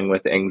I'm dealing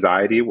with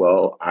anxiety,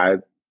 well,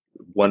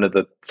 one of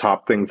the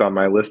top things on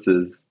my list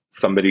is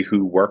somebody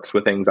who works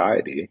with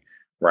anxiety,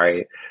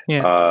 right?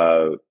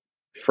 Yeah.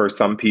 For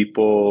some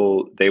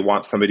people, they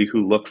want somebody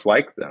who looks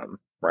like them,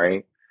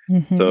 right?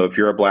 So if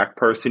you're a Black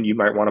person, you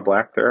might want a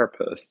Black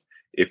therapist.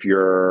 If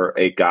you're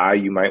a guy,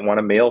 you might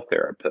want a male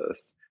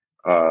therapist.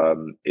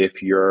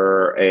 If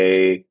you're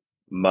a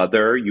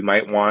mother, you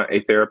might want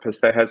a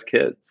therapist that has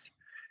kids.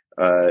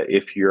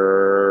 If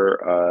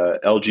you're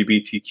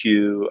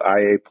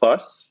LGBTQIA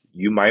plus,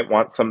 you might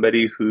want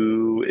somebody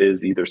who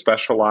is either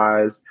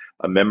specialized,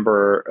 a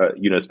member,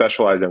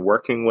 specialized in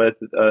working with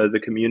the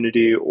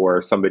community,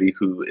 or somebody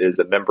who is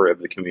a member of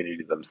the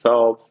community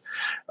themselves.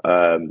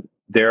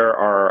 There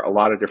are a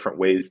lot of different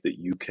ways that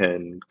you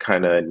can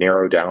kind of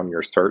narrow down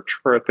your search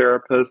for a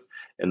therapist.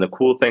 And the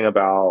cool thing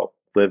about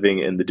living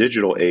in the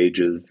digital age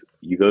is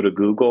you go to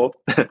Google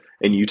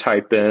and you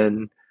type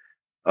in,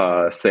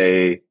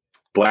 say,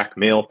 Black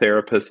male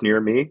therapist near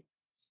me,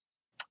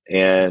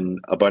 and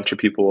a bunch of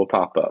people will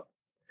pop up.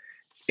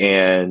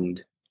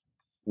 And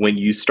when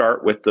you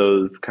start with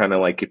those kind of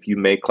like, if you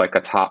make like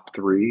a top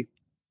 3,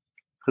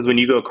 because when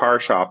you go car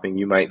shopping,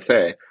 you might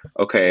say,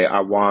 okay, I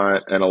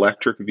want an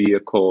electric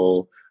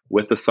vehicle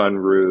with a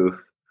sunroof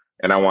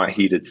and I want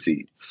heated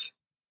seats,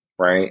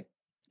 right?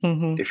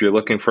 Mm-hmm. If you're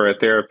looking for a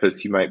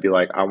therapist, you might be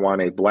like, I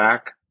want a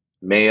Black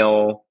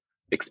male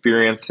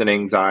experienced in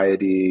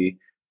anxiety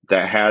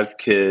that has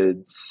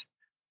kids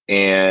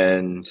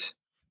and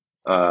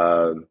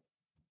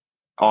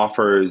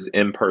offers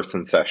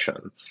in-person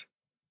sessions,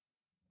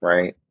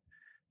 right?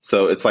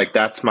 So it's like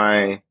that's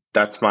my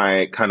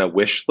kind of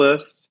wish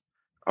list.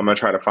 I'm gonna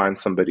try to find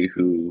somebody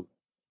who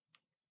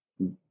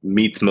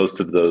meets most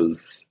of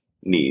those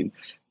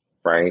needs,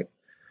 right?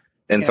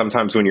 And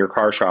sometimes when you're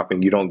car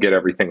shopping, you don't get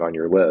everything on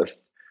your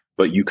list,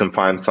 but you can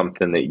find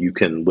something that you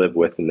can live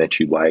with and that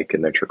you like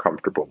and that you're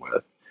comfortable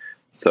with.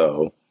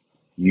 So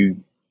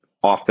you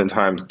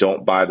oftentimes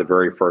don't buy the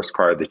very first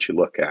car that you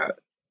look at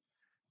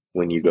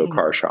when you go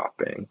car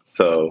shopping.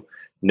 So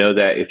know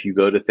that if you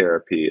go to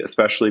therapy,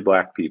 especially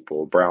Black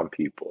people, brown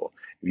people,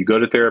 if you go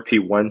to therapy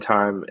one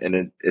time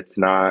and it's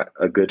not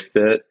a good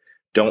fit,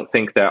 don't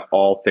think that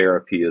all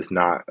therapy is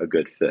not a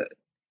good fit.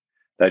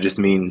 That just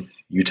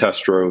means you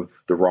test drove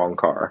the wrong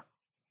car.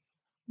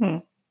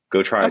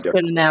 Go try That's a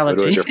good analogy.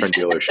 Go to a different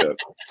dealership.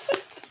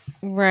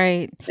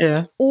 Right.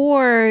 Yeah.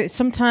 Or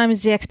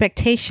sometimes the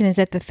expectation is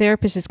that the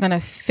therapist is going to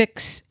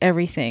fix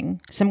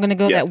everything. So I'm going to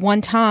go that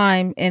one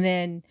time and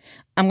then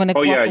I'm going to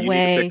walk away. You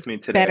need to fix me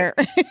today. Better.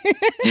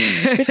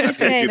 Fix me I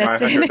paid you my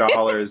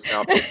 $100.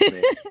 Now fix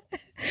me.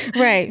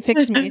 Right.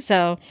 Fix me.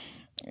 So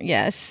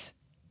yes.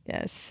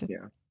 Yeah.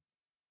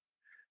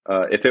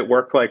 If it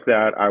worked like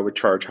that, I would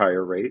charge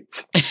higher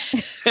rates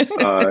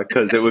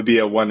because it would be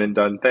a one and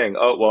done thing.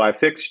 Oh, well, I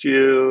fixed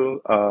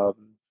you.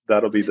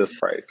 That'll be this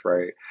price,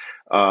 right?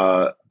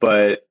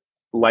 But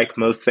like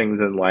most things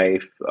in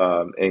life,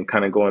 and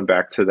kind of going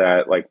back to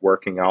that like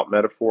working out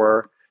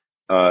metaphor,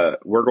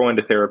 we're going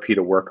to therapy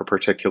to work a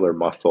particular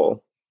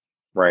muscle,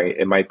 right?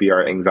 It might be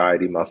our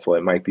anxiety muscle.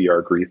 It might be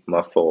our grief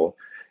muscle.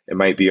 It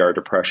might be our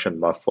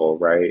depression muscle,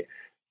 right?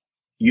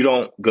 You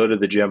don't go to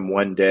the gym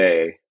one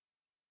day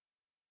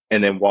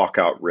and then walk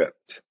out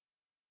ripped.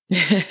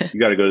 You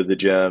got to go to the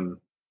gym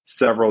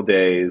several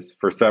days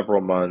for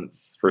several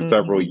months for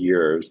several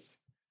years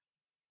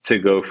to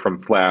go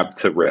from flab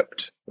to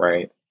ripped,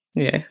 right?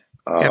 Yeah.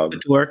 Got to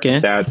work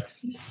in.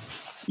 That's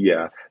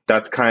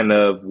kind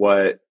of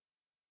what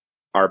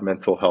our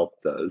mental health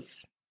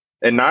does.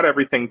 And not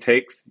everything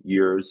takes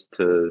years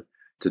to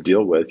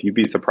deal with. You'd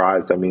be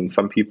surprised. I mean,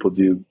 some people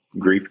do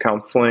grief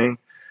counseling.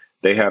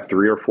 They have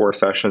 3 or 4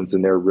 sessions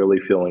and they're really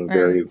feeling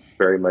very,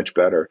 very much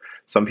better.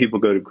 Some people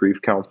go to grief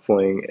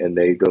counseling and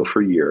they go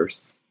for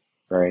years,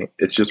 right?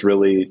 It's just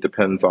really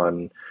depends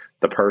on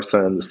the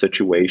person, the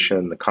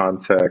situation, the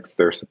context,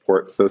 their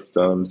support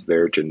systems,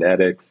 their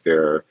genetics,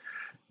 their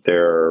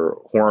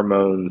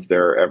hormones,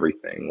 their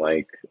everything.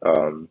 Like,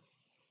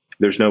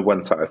 there's no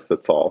one size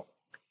fits all.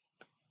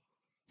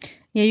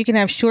 Yeah, you can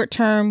have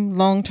short-term,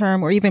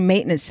 long-term, or even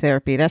maintenance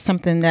therapy. That's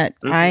something that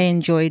I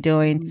enjoy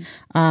doing.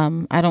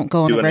 I don't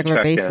go on a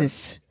regular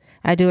basis.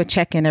 I do a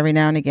check-in every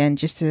now and again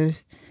just to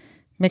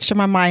make sure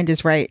my mind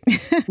is right.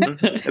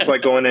 It's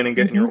like going in and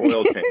getting your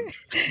oil change.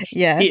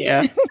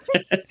 Yeah.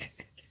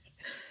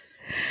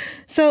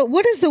 So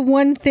what is the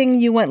one thing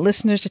you want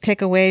listeners to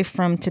take away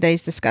from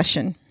today's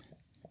discussion?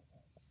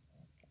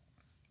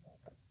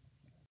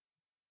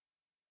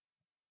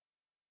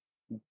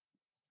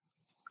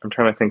 I'm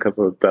trying to think of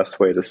a best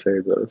way to say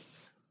this.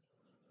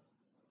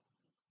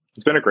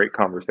 It's been a great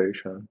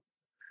conversation.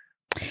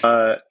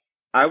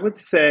 I would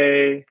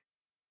say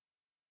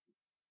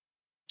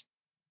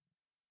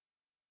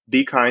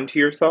be kind to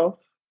yourself.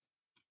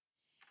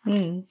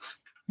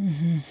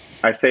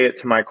 I say it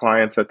to my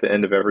clients at the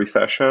end of every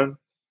session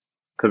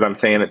because I'm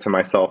saying it to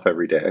myself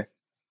every day.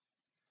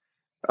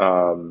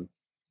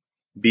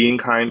 Being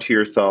kind to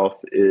yourself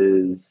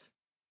is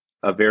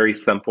a very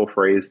simple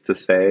phrase to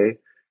say.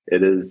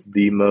 It is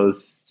the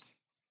most,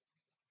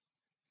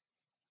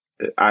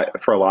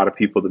 for a lot of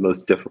people, the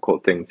most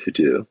difficult thing to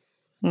do,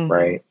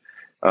 right?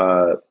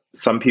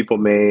 Some people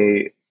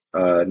may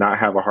not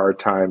have a hard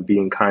time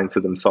being kind to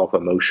themselves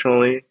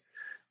emotionally,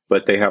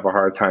 but they have a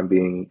hard time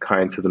being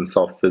kind to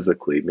themselves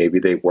physically. Maybe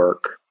they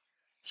work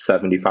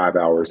 75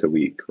 hours a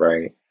week,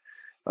 right?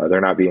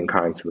 They're not being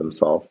kind to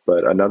themselves.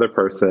 But another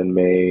person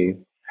may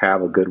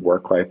have a good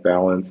work-life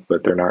balance,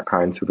 but they're not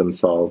kind to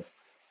themselves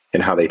in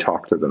how they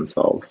talk to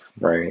themselves,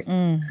 right?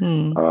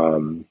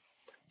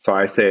 So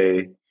I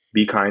say,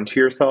 be kind to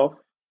yourself.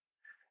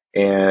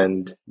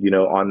 And,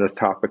 on this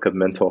topic of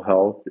mental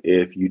health,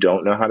 if you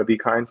don't know how to be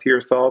kind to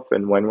yourself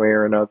in one way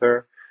or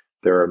another,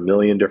 there are a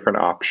million different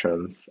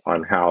options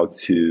on how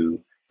to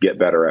get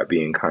better at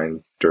being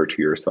kinder to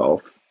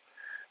yourself.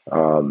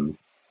 And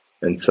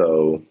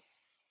so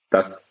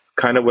that's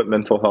kind of what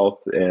mental health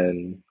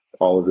and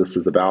all of this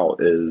is about,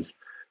 is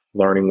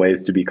learning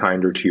ways to be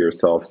kinder to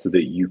yourself so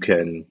that you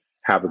can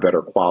have a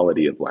better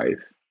quality of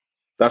life.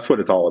 That's what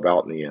it's all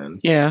about in the end.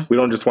 Yeah. We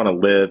don't just want to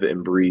live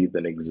and breathe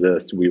and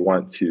exist. We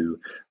want to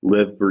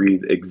live,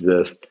 breathe,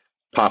 exist,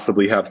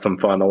 possibly have some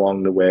fun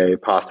along the way,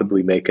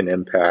 possibly make an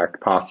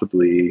impact,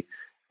 possibly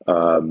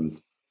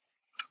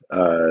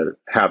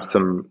have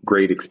some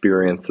great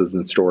experiences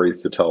and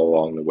stories to tell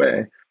along the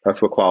way. That's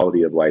what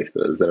quality of life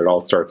is. And it all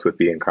starts with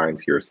being kind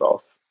to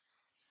yourself.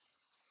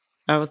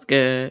 That was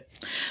good.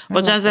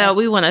 Well, Jonzelle,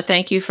 we want to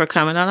thank you for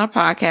coming on our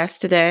podcast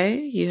today.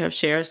 You have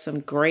shared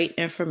some great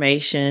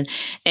information,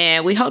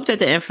 and we hope that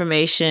the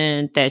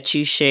information that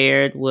you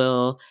shared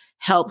will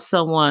help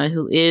someone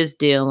who is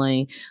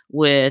dealing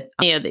with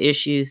any of the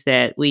issues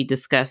that we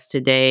discussed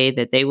today,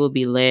 that they will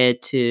be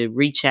led to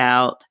reach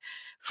out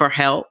for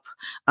help,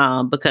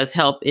 because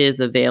help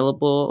is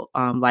available,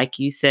 like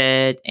you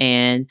said,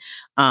 and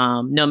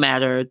no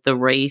matter the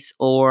race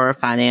or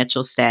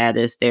financial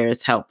status, there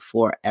is help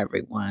for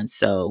everyone.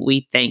 So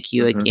we thank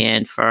you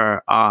again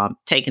for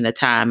taking the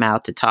time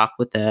out to talk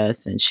with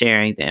us and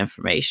sharing the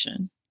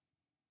information.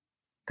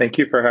 Thank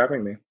you for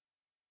having me.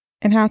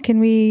 And how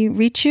can we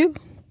reach you?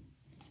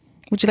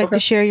 Would you like to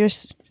share your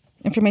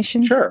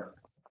information? Sure.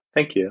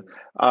 Thank you.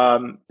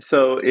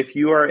 So if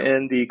you are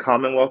in the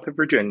Commonwealth of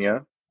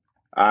Virginia,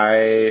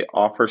 I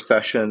offer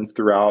sessions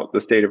throughout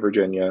the state of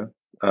Virginia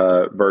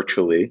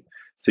virtually.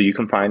 So you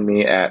can find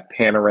me at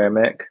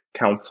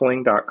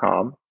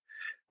panoramiccounseling.com.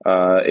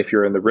 If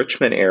you're in the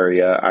Richmond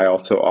area, I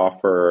also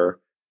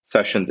offer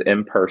sessions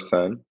in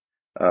person.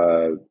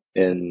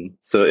 In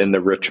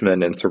the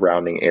Richmond and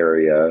surrounding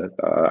area,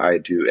 I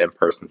do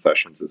in-person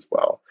sessions as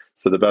well.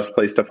 So the best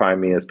place to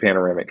find me is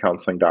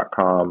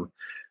panoramiccounseling.com.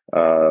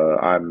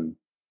 I'm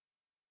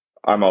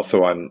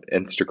also on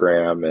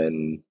Instagram,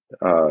 and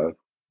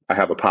I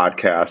have a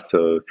podcast.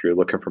 So if you're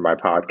looking for my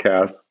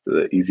podcast,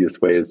 the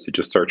easiest way is to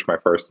just search my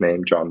first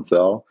name,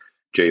 Jonzelle,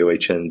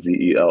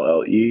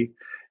 Johnzelle.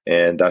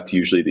 And that's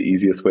usually the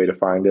easiest way to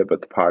find it.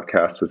 But the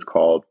podcast is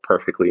called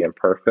Perfectly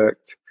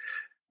Imperfect.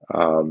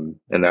 And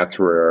that's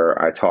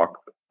where I talk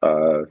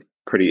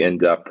pretty in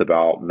depth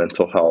about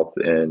mental health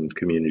in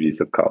communities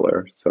of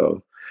color.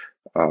 So,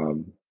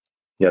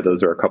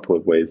 those are a couple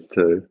of ways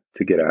to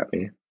get at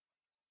me.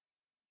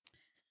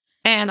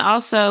 And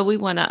also, we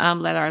want to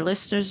let our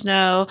listeners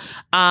know,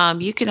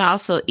 you can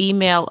also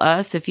email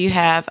us if you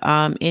have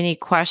any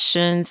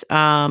questions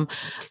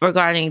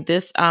regarding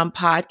this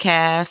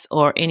podcast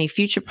or any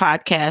future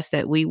podcasts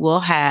that we will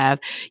have.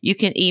 You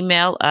can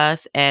email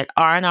us at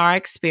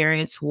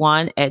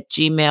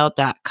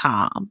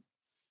rnrexperience1@gmail.com.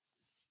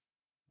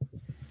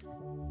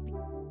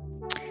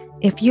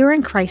 If you're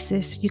in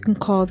crisis, you can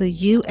call the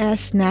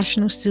U.S.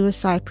 National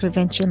Suicide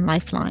Prevention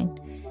Lifeline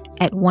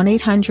at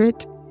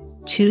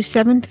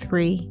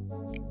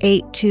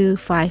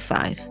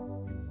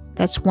 1-800-273-8255.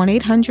 That's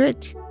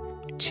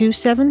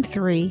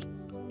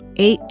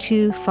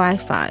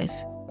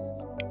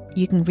 1-800-273-8255.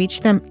 You can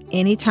reach them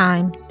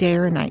anytime, day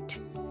or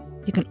night.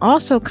 You can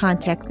also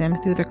contact them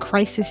through the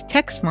crisis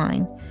text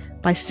line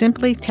by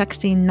simply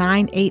texting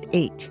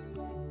 988.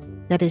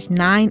 That is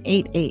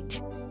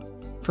 988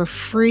 for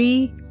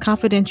free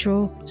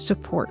confidential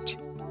support,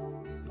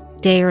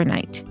 day or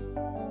night.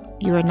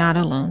 You are not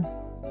alone.